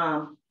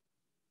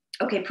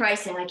 Okay,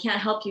 pricing, I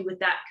can't help you with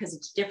that because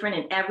it's different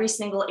in every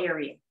single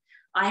area.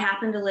 I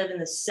happen to live in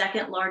the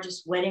 2nd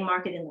largest wedding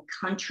market in the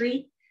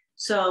country.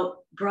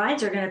 So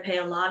brides are going to pay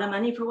a lot of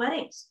money for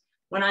weddings.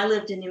 When I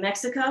lived in New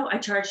Mexico, I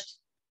charged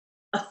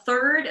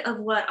 1/3 of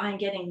what I'm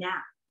getting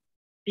now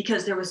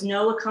because there was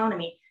no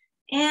economy.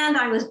 And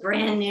I was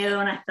brand new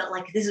and I felt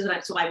like this is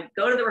what so I would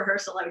go to the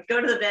rehearsal, I would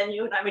go to the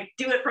venue, and I would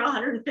do it for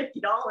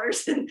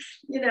 $150. And,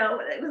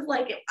 it was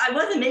like, I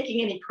wasn't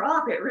making any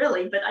profit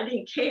really, but I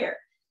didn't care.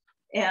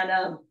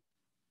 And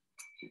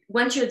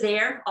once you're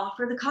there,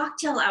 offer the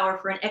cocktail hour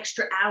for an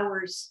extra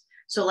hours.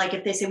 So like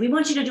if they say, we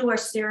want you to do our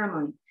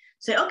ceremony,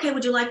 say, okay,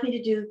 would you like me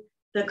to do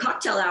the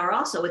cocktail hour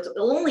also?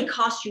 It'll only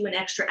cost you an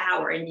extra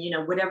hour, and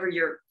whatever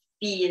your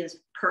fee is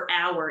per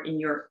hour in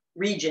your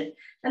region.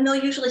 And they'll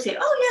usually say,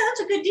 oh yeah,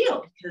 that's a good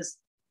deal, because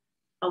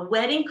a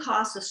wedding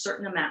costs a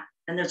certain amount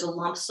and there's a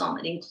lump sum.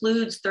 It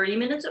includes 30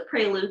 minutes of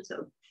prelude.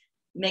 So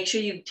make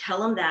sure you tell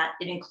them that.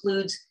 It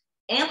includes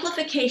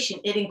amplification.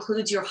 It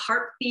includes your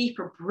harp fee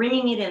for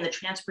bringing it in, the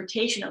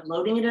transportation of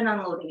loading it and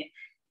unloading it.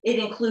 It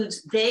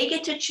includes, they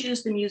get to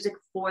choose the music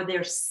for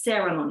their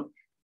ceremony,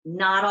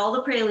 not all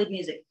the prelude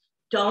music.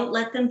 Don't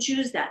let them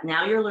choose that.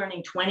 Now you're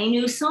learning 20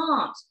 new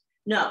songs.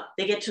 No,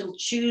 they get to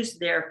choose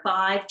their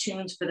 5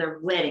 tunes for their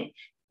wedding.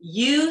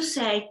 You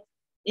say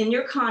in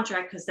your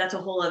contract, because that's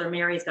a whole other,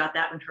 Mary's got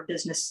that in her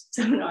business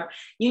seminar,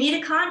 you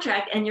need a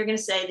contract, and you're going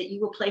to say that you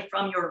will play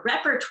from your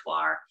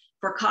repertoire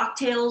for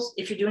cocktails,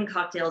 if you're doing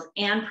cocktails,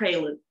 and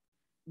prelude.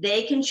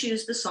 They can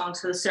choose the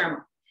songs for the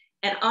ceremony.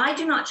 And I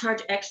do not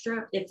charge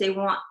extra if they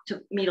want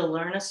me to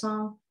learn a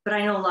song, but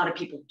I know a lot of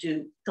people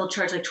do. They'll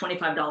charge like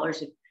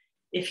 $25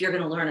 if you're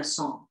going to learn a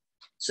song.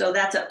 So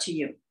that's up to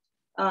you.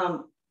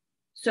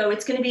 So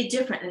it's going to be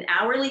different. An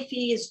hourly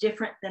fee is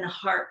different than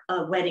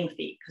a wedding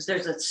fee, because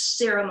there's a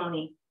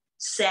ceremony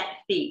set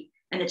fee,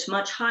 and it's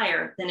much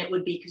higher than it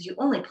would be because you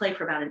only play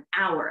for about an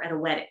hour at a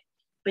wedding,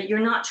 but you're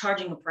not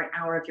charging for an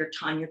hour of your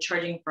time. You're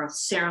charging for a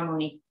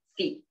ceremony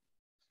fee.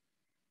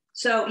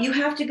 So you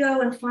have to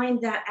go and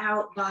find that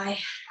out by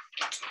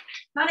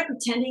kind of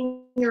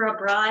pretending you're a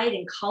bride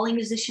and calling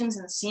musicians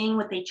and seeing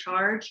what they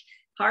charge.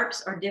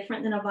 Harps are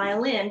different than a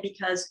violin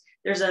because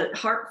there's a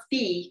harp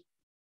fee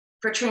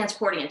for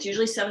transporting it. It's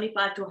usually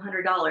 $75 to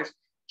 $100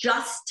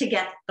 just to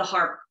get the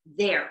harp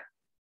there.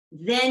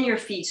 Then your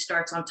fee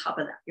starts on top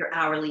of that, your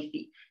hourly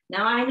fee.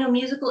 Now I know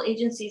musical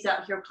agencies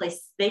out here,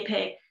 they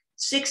pay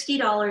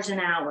 $60 an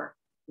hour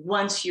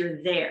once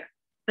you're there,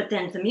 but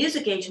then the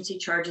music agency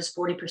charges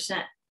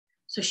 40%.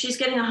 So she's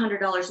getting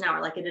 $100 an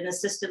hour, like at an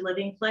assisted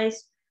living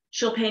place,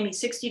 she'll pay me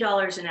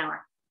 $60 an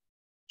hour.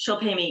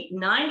 She'll pay me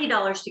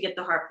 $90 to get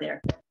the harp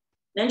there.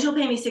 Then she'll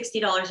pay me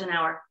 $60 an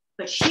hour,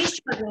 but she's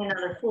charging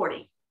another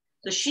 $40.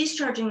 So she's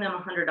charging them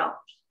 $100.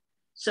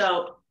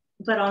 So,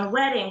 but on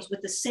weddings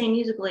with the same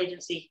musical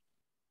agency,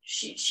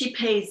 she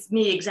pays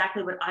me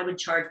exactly what I would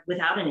charge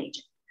without an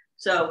agent.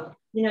 So,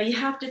 you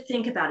have to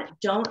think about it.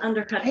 Don't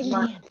undercut the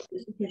market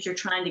because you're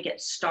trying to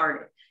get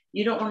started.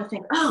 You don't want to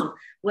think, oh,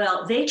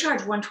 well, they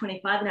charge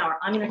 $125 an hour.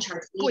 I'm going to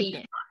charge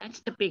 $80.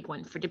 That's the big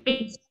one for the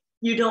big.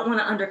 You don't want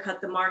to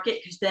undercut the market,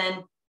 because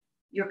then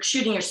you're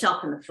shooting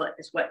yourself in the foot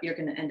is what you're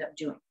going to end up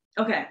doing.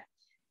 Okay.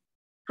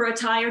 For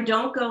attire,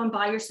 don't go and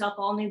buy yourself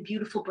all new,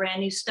 beautiful,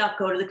 brand new stuff.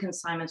 Go to the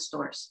consignment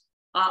stores.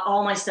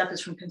 All my stuff is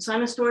from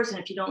consignment stores. And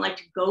if you don't like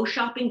to go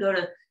shopping, go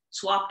to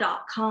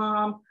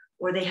swap.com,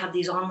 or they have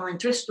these online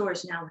thrift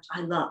stores now, which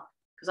I love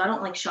because I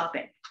don't like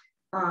shopping.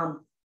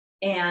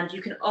 And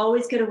you can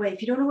always get away.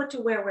 If you don't know what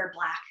to wear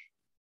black.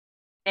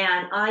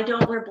 And I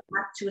don't wear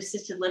black to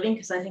assisted living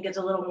because I think it's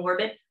a little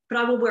morbid, but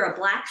I will wear a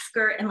black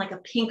skirt and like a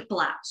pink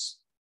blouse.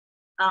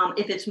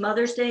 If it's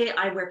Mother's Day,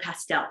 I wear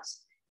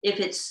pastels. If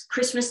it's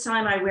Christmas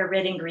time, I wear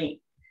red and green.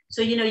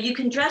 So, you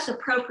can dress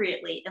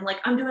appropriately. And like,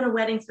 I'm doing a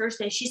wedding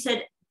Thursday. She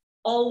said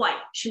all white.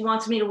 She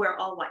wants me to wear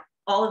all white.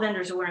 All the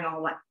vendors are wearing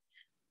all white.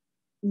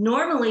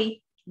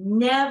 Normally,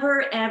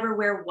 never, ever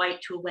wear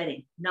white to a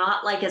wedding.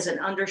 Not like as an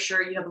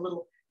undershirt, you have a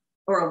little,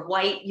 or a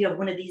white, you have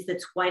one of these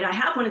that's white. I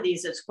have one of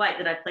these that's white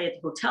that I play at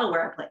the hotel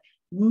where I play.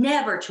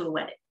 Never to a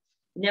wedding.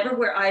 Never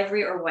wear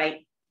ivory or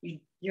white. You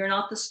You're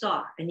not the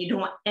star, and you don't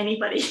want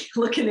anybody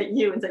looking at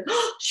you and saying,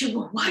 oh, she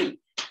wore white.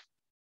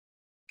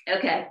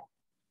 Okay,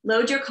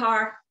 load your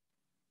car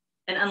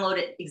and unload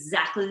it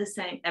exactly the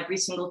same every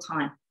single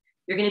time.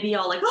 You're going to be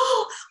all like,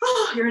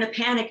 oh, you're in a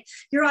panic.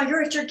 You're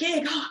at your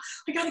gig. Oh,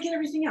 I got to get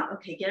everything out.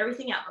 Okay, get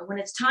everything out. But when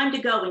it's time to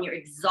go, when you're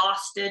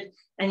exhausted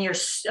and you're,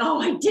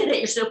 oh, I did it.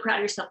 You're so proud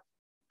of yourself.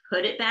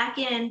 Put it back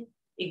in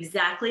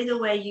exactly the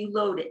way you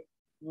load it.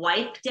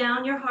 Wipe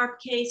down your harp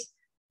case.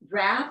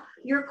 Wrap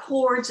your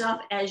cords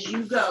up as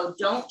you go.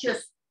 Don't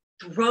just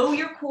throw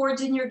your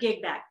cords in your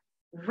gig bag.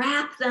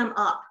 Wrap them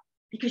up,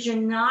 because you're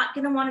not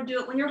going to want to do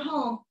it when you're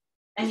home,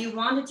 and you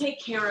want to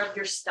take care of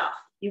your stuff.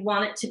 You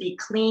want it to be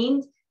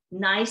cleaned,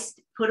 nice,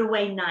 put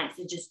away nice,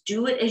 and just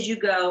do it as you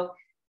go.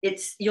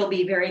 You'll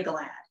be very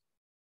glad.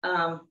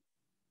 And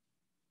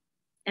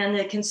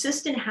the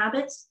consistent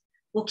habits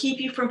will keep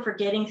you from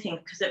forgetting things,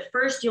 because at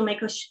first you'll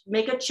make a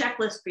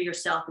checklist for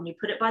yourself, and you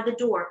put it by the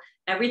door,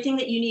 everything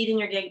that you need in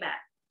your gig bag.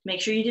 Make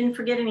sure you didn't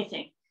forget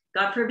anything.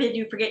 God forbid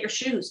you forget your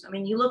shoes. I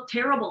mean, you look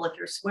terrible if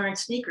you're wearing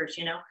sneakers,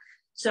 you know?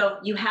 So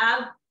you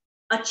have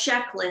a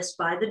checklist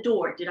by the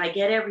door. Did I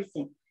get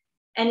everything?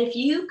 And if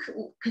you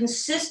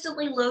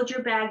consistently load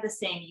your bag the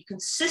same, you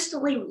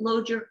consistently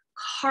load your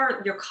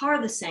car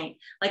the same.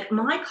 Like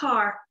my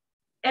car,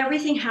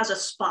 everything has a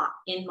spot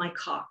in my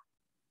car.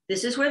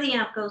 This is where the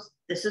amp goes.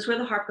 This is where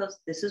the harp goes.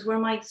 This is where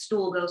my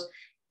stool goes.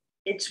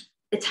 It's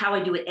how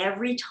I do it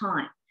every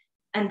time.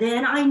 And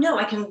then I know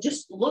I can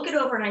just look it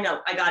over and I know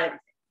I got everything.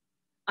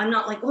 I'm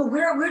not like, oh,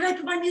 where did I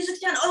put my music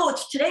stand? Oh,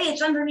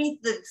 it's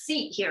underneath the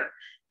seat here.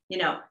 You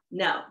know,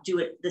 no, do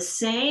it the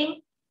same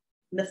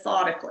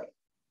methodically.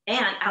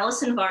 And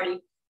Allison Vardy,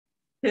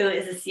 who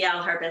is a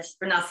Seattle harpist,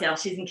 or not Seattle,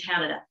 she's in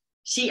Canada.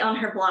 She, on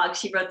her blog,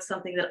 she wrote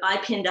something that I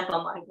pinned up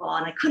on my wall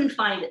and I couldn't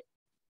find it.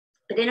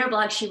 But in her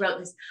blog, she wrote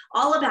this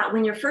all about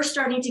when you're first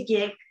starting to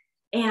gig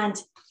and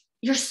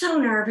you're so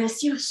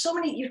nervous. You have so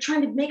many, you're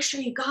trying to make sure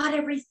you got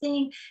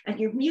everything and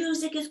your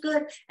music is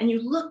good and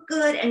you look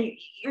good and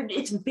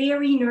it's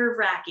very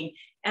nerve-wracking.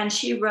 And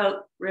she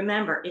wrote,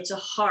 remember, it's a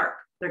harp.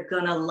 They're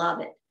gonna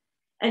love it.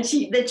 And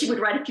then she would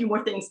write a few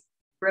more things.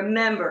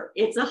 Remember,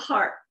 it's a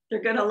harp.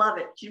 They're gonna love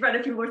it. She'd write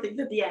a few more things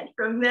at the end.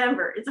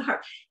 Remember, it's a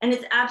harp. And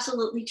it's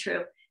absolutely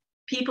true.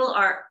 People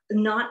are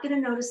not gonna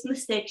notice the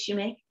mistakes you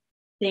make.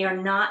 They are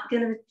not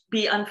gonna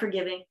be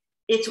unforgiving.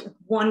 It's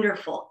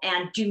wonderful.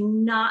 And do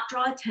not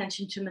draw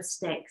attention to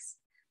mistakes.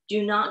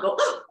 Do not go,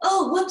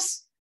 oh,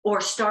 whoops,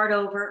 or start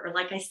over. Or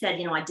like I said,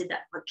 you know, I did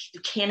that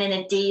canon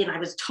in D and I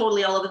was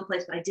totally all over the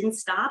place, but I didn't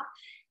stop.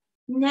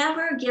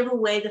 Never give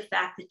away the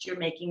fact that you're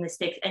making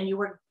mistakes, and you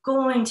are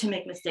going to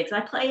make mistakes. I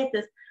play at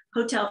this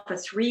hotel for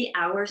 3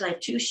 hours. I have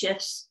 2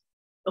 shifts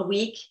a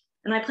week,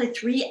 and I play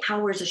 3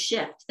 hours a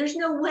shift. There's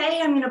no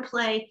way I'm going to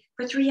play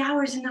for 3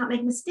 hours and not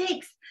make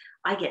mistakes.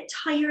 I get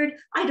tired.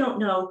 I don't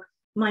know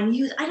my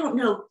music. I don't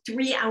know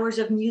 3 hours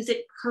of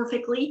music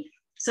perfectly.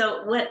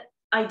 So what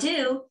I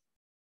do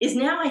is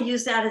now I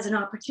use that as an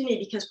opportunity,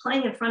 because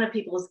playing in front of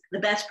people is the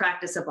best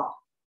practice of all.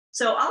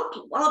 So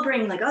I'll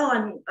bring like,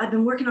 oh, I've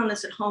been working on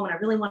this at home and I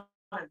really want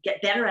to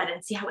get better at it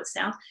and see how it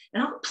sounds.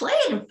 And I'll play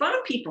it in front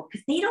of people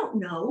because they don't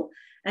know.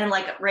 And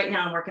like right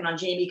now I'm working on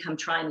Jamie Come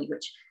Try Me,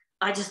 which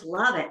I just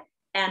love it.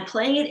 And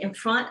playing it in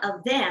front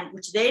of them,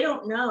 which they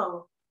don't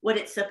know what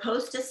it's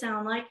supposed to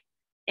sound like.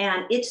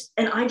 And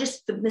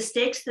the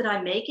mistakes that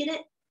I make in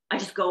it, I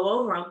just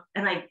go over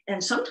them.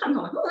 And sometimes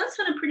I'm like, oh, that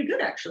sounded pretty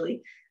good,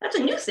 actually. That's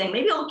a new thing.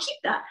 Maybe I'll keep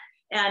that.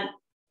 And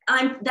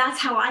that's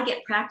how I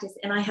get practice.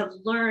 And I have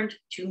learned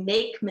to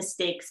make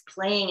mistakes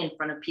playing in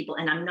front of people,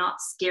 and I'm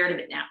not scared of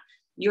it now.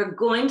 You're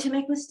going to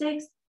make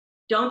mistakes.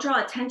 Don't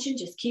draw attention,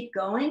 just keep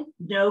going.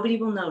 Nobody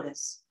will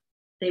notice.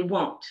 They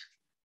won't.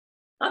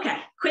 Okay,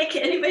 quick,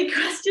 anybody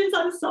questions?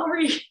 I'm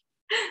sorry.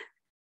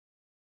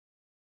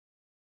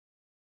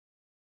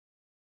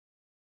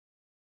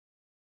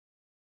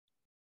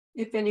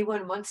 If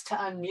anyone wants to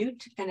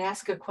unmute and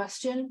ask a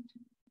question.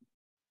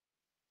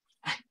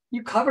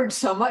 You covered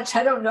so much.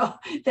 I don't know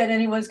that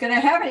anyone's going to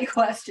have any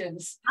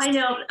questions. I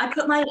know. I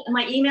put my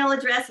email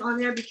address on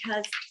there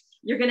because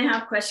you're going to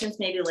have questions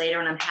maybe later,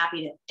 and I'm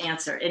happy to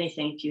answer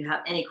anything if you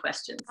have any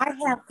questions. I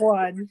have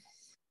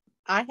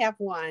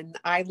one.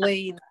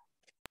 Eileen,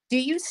 do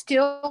you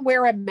still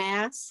wear a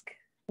mask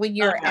when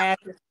you're at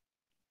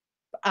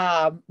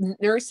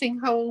nursing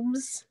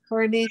homes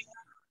or anything?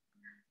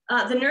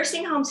 The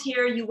nursing homes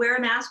here, you wear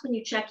a mask when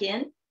you check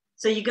in.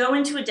 So you go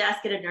into a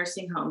desk at a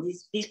nursing home.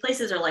 These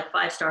places are like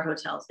 5-star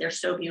hotels. They're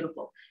so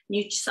beautiful.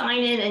 You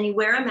sign in and you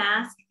wear a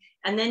mask,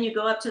 and then you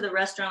go up to the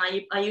restaurant.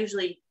 I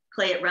usually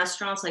play at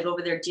restaurants, like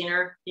over their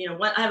dinner. You know,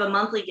 I have a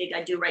monthly gig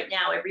I do right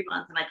now every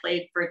month, and I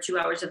play for 2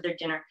 hours of their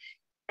dinner.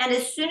 And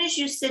as soon as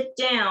you sit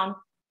down,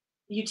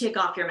 you take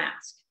off your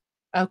mask.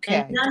 Okay.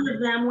 And none of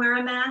them wear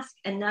a mask,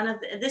 and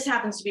this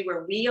happens to be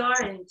where we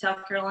are in South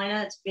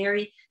Carolina.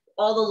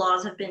 All the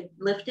laws have been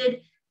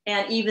lifted,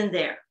 and even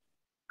there.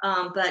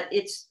 But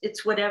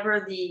it's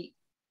whatever the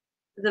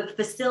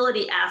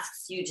facility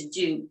asks you to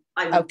do.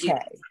 I would do.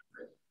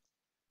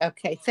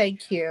 Okay,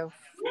 thank you.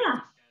 Yeah.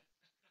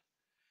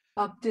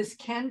 Does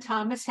Ken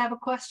Thomas have a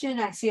question?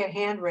 I see a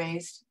hand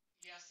raised.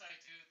 Yes, I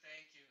do.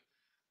 Thank you.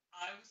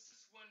 I was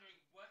just wondering,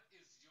 what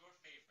is your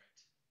favorite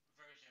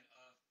version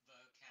of the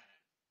Canon?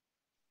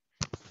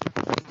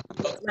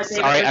 My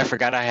favorite Sorry, I version.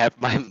 forgot I have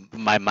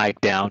my mic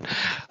down.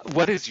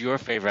 What is your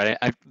favorite?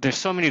 There's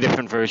so many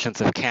different versions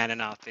of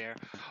Canon out there.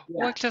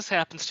 Yeah. What just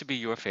happens to be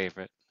your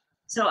favorite?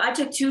 So I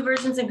took two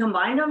versions and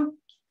combined them.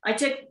 I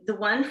took the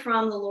one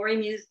from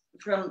the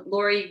from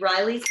Lori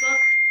Riley's book,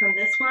 from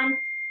this one,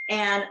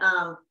 and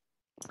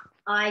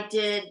I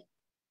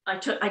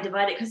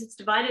divided, because it's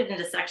divided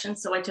into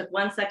sections. So I took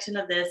one section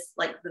of this,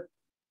 like the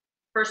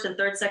first and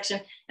third section,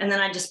 and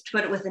then I just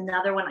put it with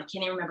another one. I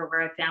can't even remember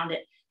where I found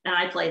it. And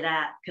I play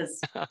that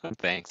because.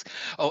 Thanks.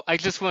 Oh, I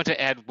just want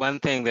to add one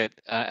thing that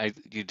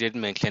you did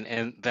mention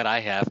and that I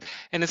have,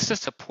 and it's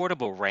just a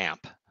portable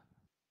ramp.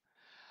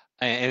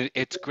 And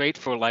it's great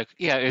for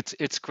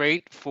it's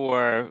great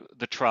for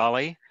the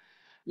trolley.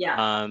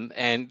 Yeah.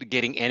 And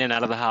getting in and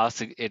out of the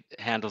house. It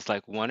handles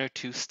like 1 or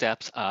 2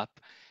 steps up.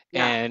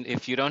 Yeah. And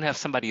if you don't have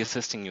somebody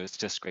assisting you, it's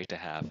just great to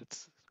have.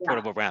 It's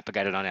portable ramp. I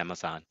got it on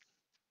Amazon.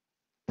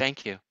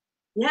 Thank you.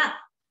 Yeah,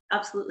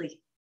 absolutely.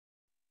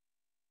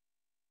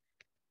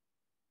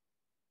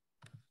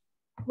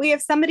 We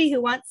have somebody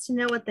who wants to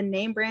know what the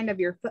name brand of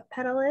your foot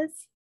pedal is.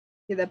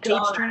 You're the page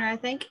turner, I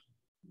think.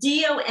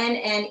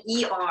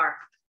 Donner.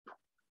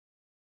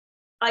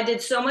 I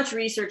did so much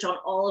research on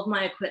all of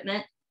my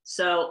equipment.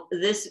 So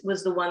this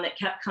was the one that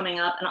kept coming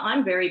up, and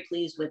I'm very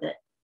pleased with it.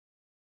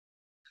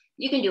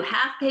 You can do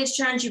half page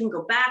turns, you can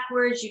go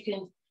backwards, you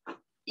can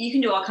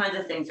do all kinds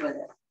of things with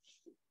it.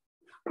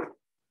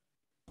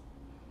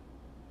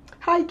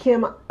 Hi,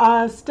 Kim.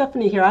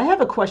 Stephanie here. I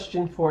have a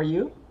question for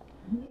you.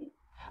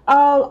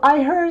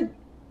 I heard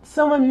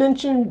someone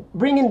mention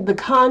bringing the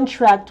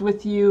contract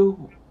with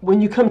you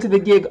when you come to the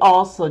gig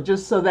also,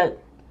 just so that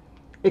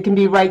it can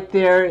be right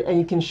there and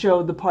you can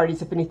show the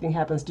parties if anything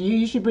happens. Do you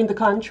usually bring the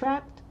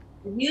contract?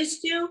 I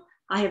used to.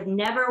 I have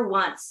never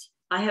once.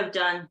 I have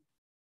done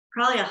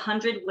probably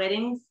 100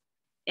 weddings,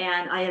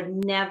 and I have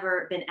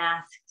never been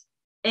asked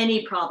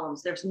any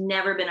problems. There's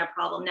never been a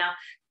problem. Now,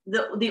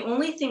 the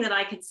only thing that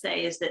I could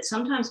say is that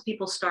sometimes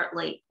people start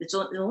late. It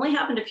only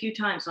happened a few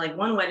times. Like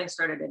one wedding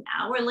started an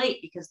hour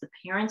late because the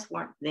parents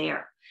weren't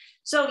there.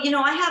 So,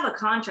 I have a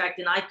contract,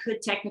 and I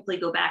could technically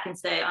go back and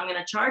say, I'm going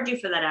to charge you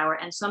for that hour.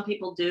 And some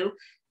people do.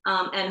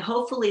 And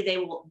hopefully they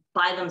will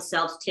by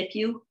themselves tip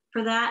you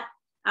for that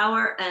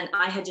hour. And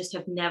I just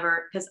have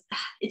never, because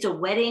it's a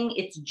wedding,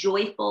 it's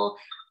joyful.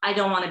 I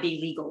don't want to be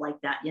legal like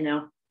that,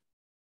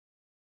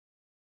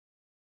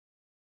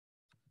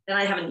 And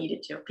I haven't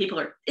needed to. People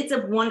are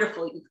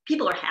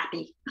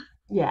happy.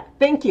 Yeah,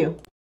 thank you.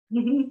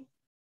 Someone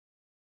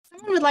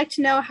would like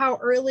to know how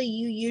early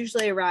you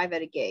usually arrive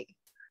at a gig.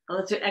 Oh,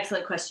 that's an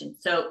excellent question.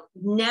 So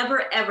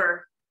never,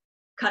 ever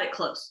cut it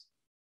close.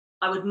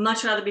 I would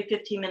much rather be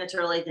 15 minutes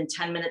early than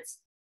 10 minutes,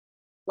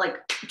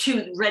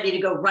 ready to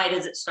go right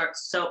as it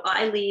starts. So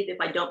I leave.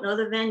 If I don't know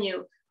the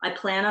venue, I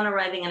plan on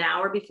arriving an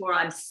hour before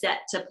I'm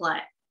set to play.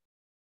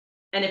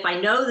 And if I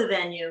know the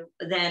venue,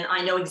 then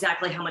I know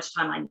exactly how much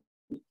time I need.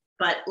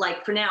 But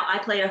for now, I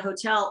play at a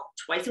hotel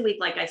twice a week,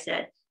 like I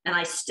said, and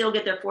I still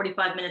get there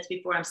 45 minutes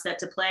before I'm set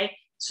to play.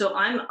 So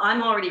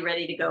I'm already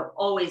ready to go,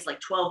 always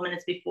 12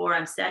 minutes before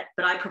I'm set,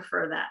 but I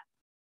prefer that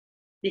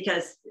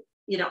because,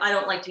 I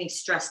don't like being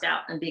stressed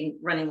out and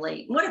running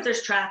late. What if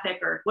there's traffic,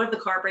 or what if the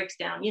car breaks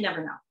down? You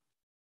never know.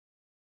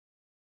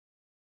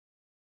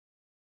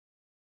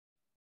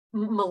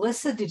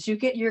 Melissa, did you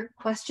get your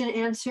question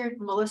answered?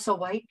 Melissa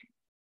White?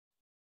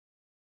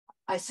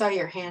 I saw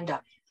your hand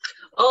up.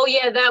 Oh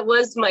yeah, that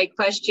was my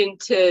question,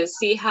 to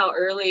see how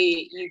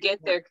early you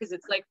get there, because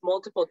it's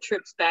multiple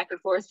trips back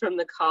and forth from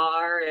the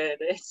car, and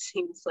it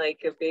seems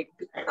like a big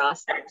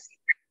process.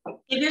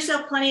 Give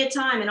yourself plenty of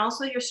time, and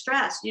also you're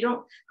stressed.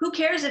 Who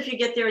cares if you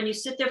get there and you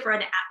sit there for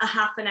a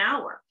half an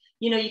hour?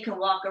 You can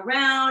walk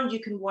around, you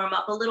can warm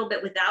up a little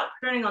bit without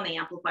turning on the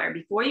amplifier.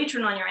 Before you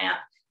turn on your amp,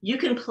 you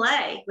can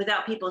play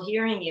without people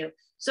hearing you.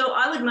 So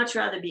I would much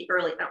rather be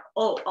early.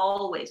 Oh,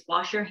 always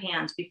wash your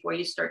hands before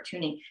you start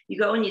tuning. You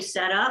go and you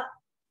set up.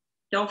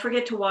 Don't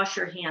forget to wash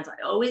your hands.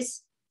 I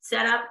always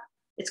set up.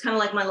 It's kind of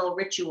like my little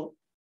ritual.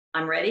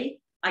 I'm ready.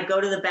 I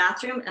go to the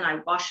bathroom and I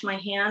wash my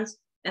hands,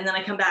 and then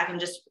I come back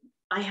and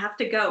I have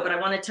to go. But I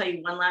want to tell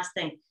you one last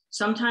thing.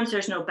 Sometimes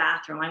there's no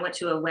bathroom. I went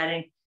to a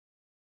wedding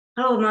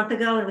a month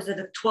ago. It was at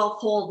the 12th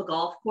hole of the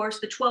golf course.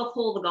 The 12th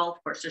hole of the golf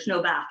course, there's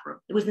no bathroom.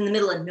 It was in the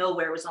middle of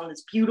nowhere. It was on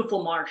this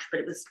beautiful marsh,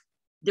 but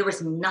there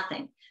was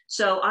nothing.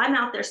 So I'm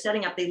out there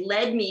setting up. They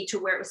led me to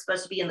where it was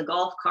supposed to be in the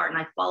golf cart,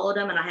 and I followed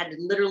them, and I had to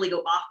literally go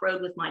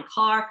off-road with my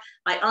car.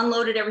 I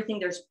unloaded everything.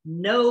 There's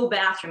no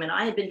bathroom, and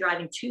I had been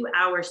driving 2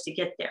 hours to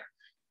get there,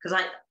 because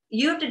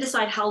you have to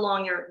decide how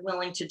long you're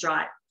willing to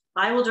drive.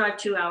 I will drive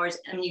 2 hours,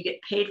 and you get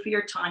paid for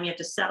your time. You have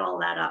to set all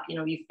that up.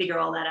 You figure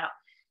all that out.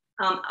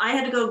 I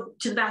had to go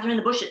to the bathroom in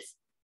the bushes.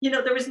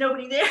 There was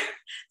nobody there.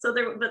 So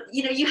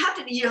you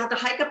have to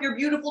hike up your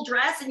beautiful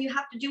dress, and you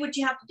have to do what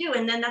you have to do.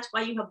 And then that's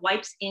why you have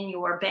wipes in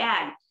your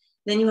bag.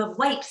 Then you have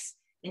wipes.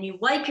 and you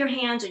wipe your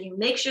hands and you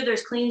make sure they're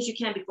as clean as you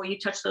can before you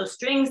touch those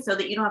strings so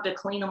that you don't have to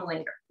clean them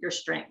later, your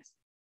strings.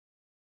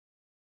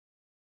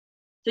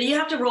 So you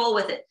have to roll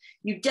with it.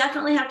 You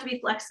definitely have to be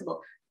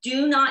flexible.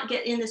 Do not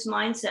get in this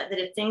mindset that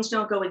if things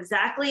don't go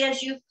exactly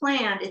as you've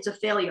planned, it's a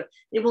failure.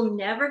 They will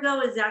never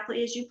go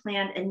exactly as you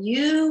planned. And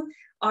you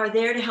are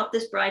there to help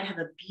this bride have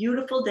a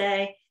beautiful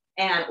day,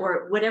 and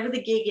or whatever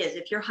the gig is.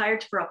 If you're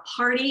hired for a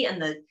party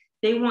and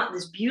they want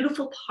this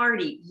beautiful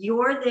party,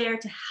 you're there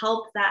to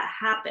help that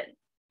happen.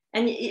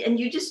 And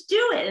you just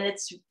do it. And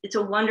it's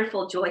a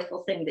wonderful,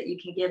 joyful thing that you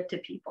can give to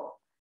people.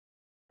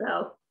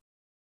 So,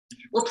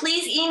 well,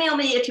 please email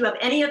me if you have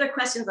any other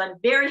questions. I'm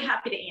very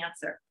happy to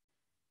answer.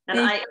 And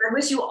I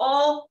wish you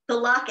all the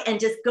luck, and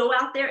just go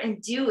out there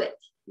and do it.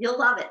 You'll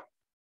love it.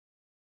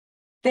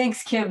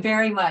 Thanks, Kim,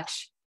 very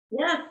much.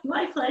 Yeah,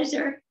 my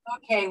pleasure.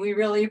 Okay, we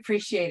really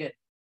appreciate it.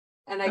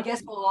 And I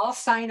guess we'll all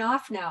sign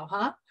off now,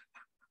 huh?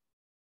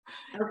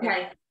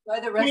 Okay.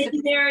 Enjoy the rest Thank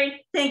you,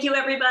 Mary. Thank you,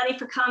 everybody,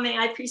 for coming.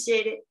 I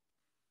appreciate it.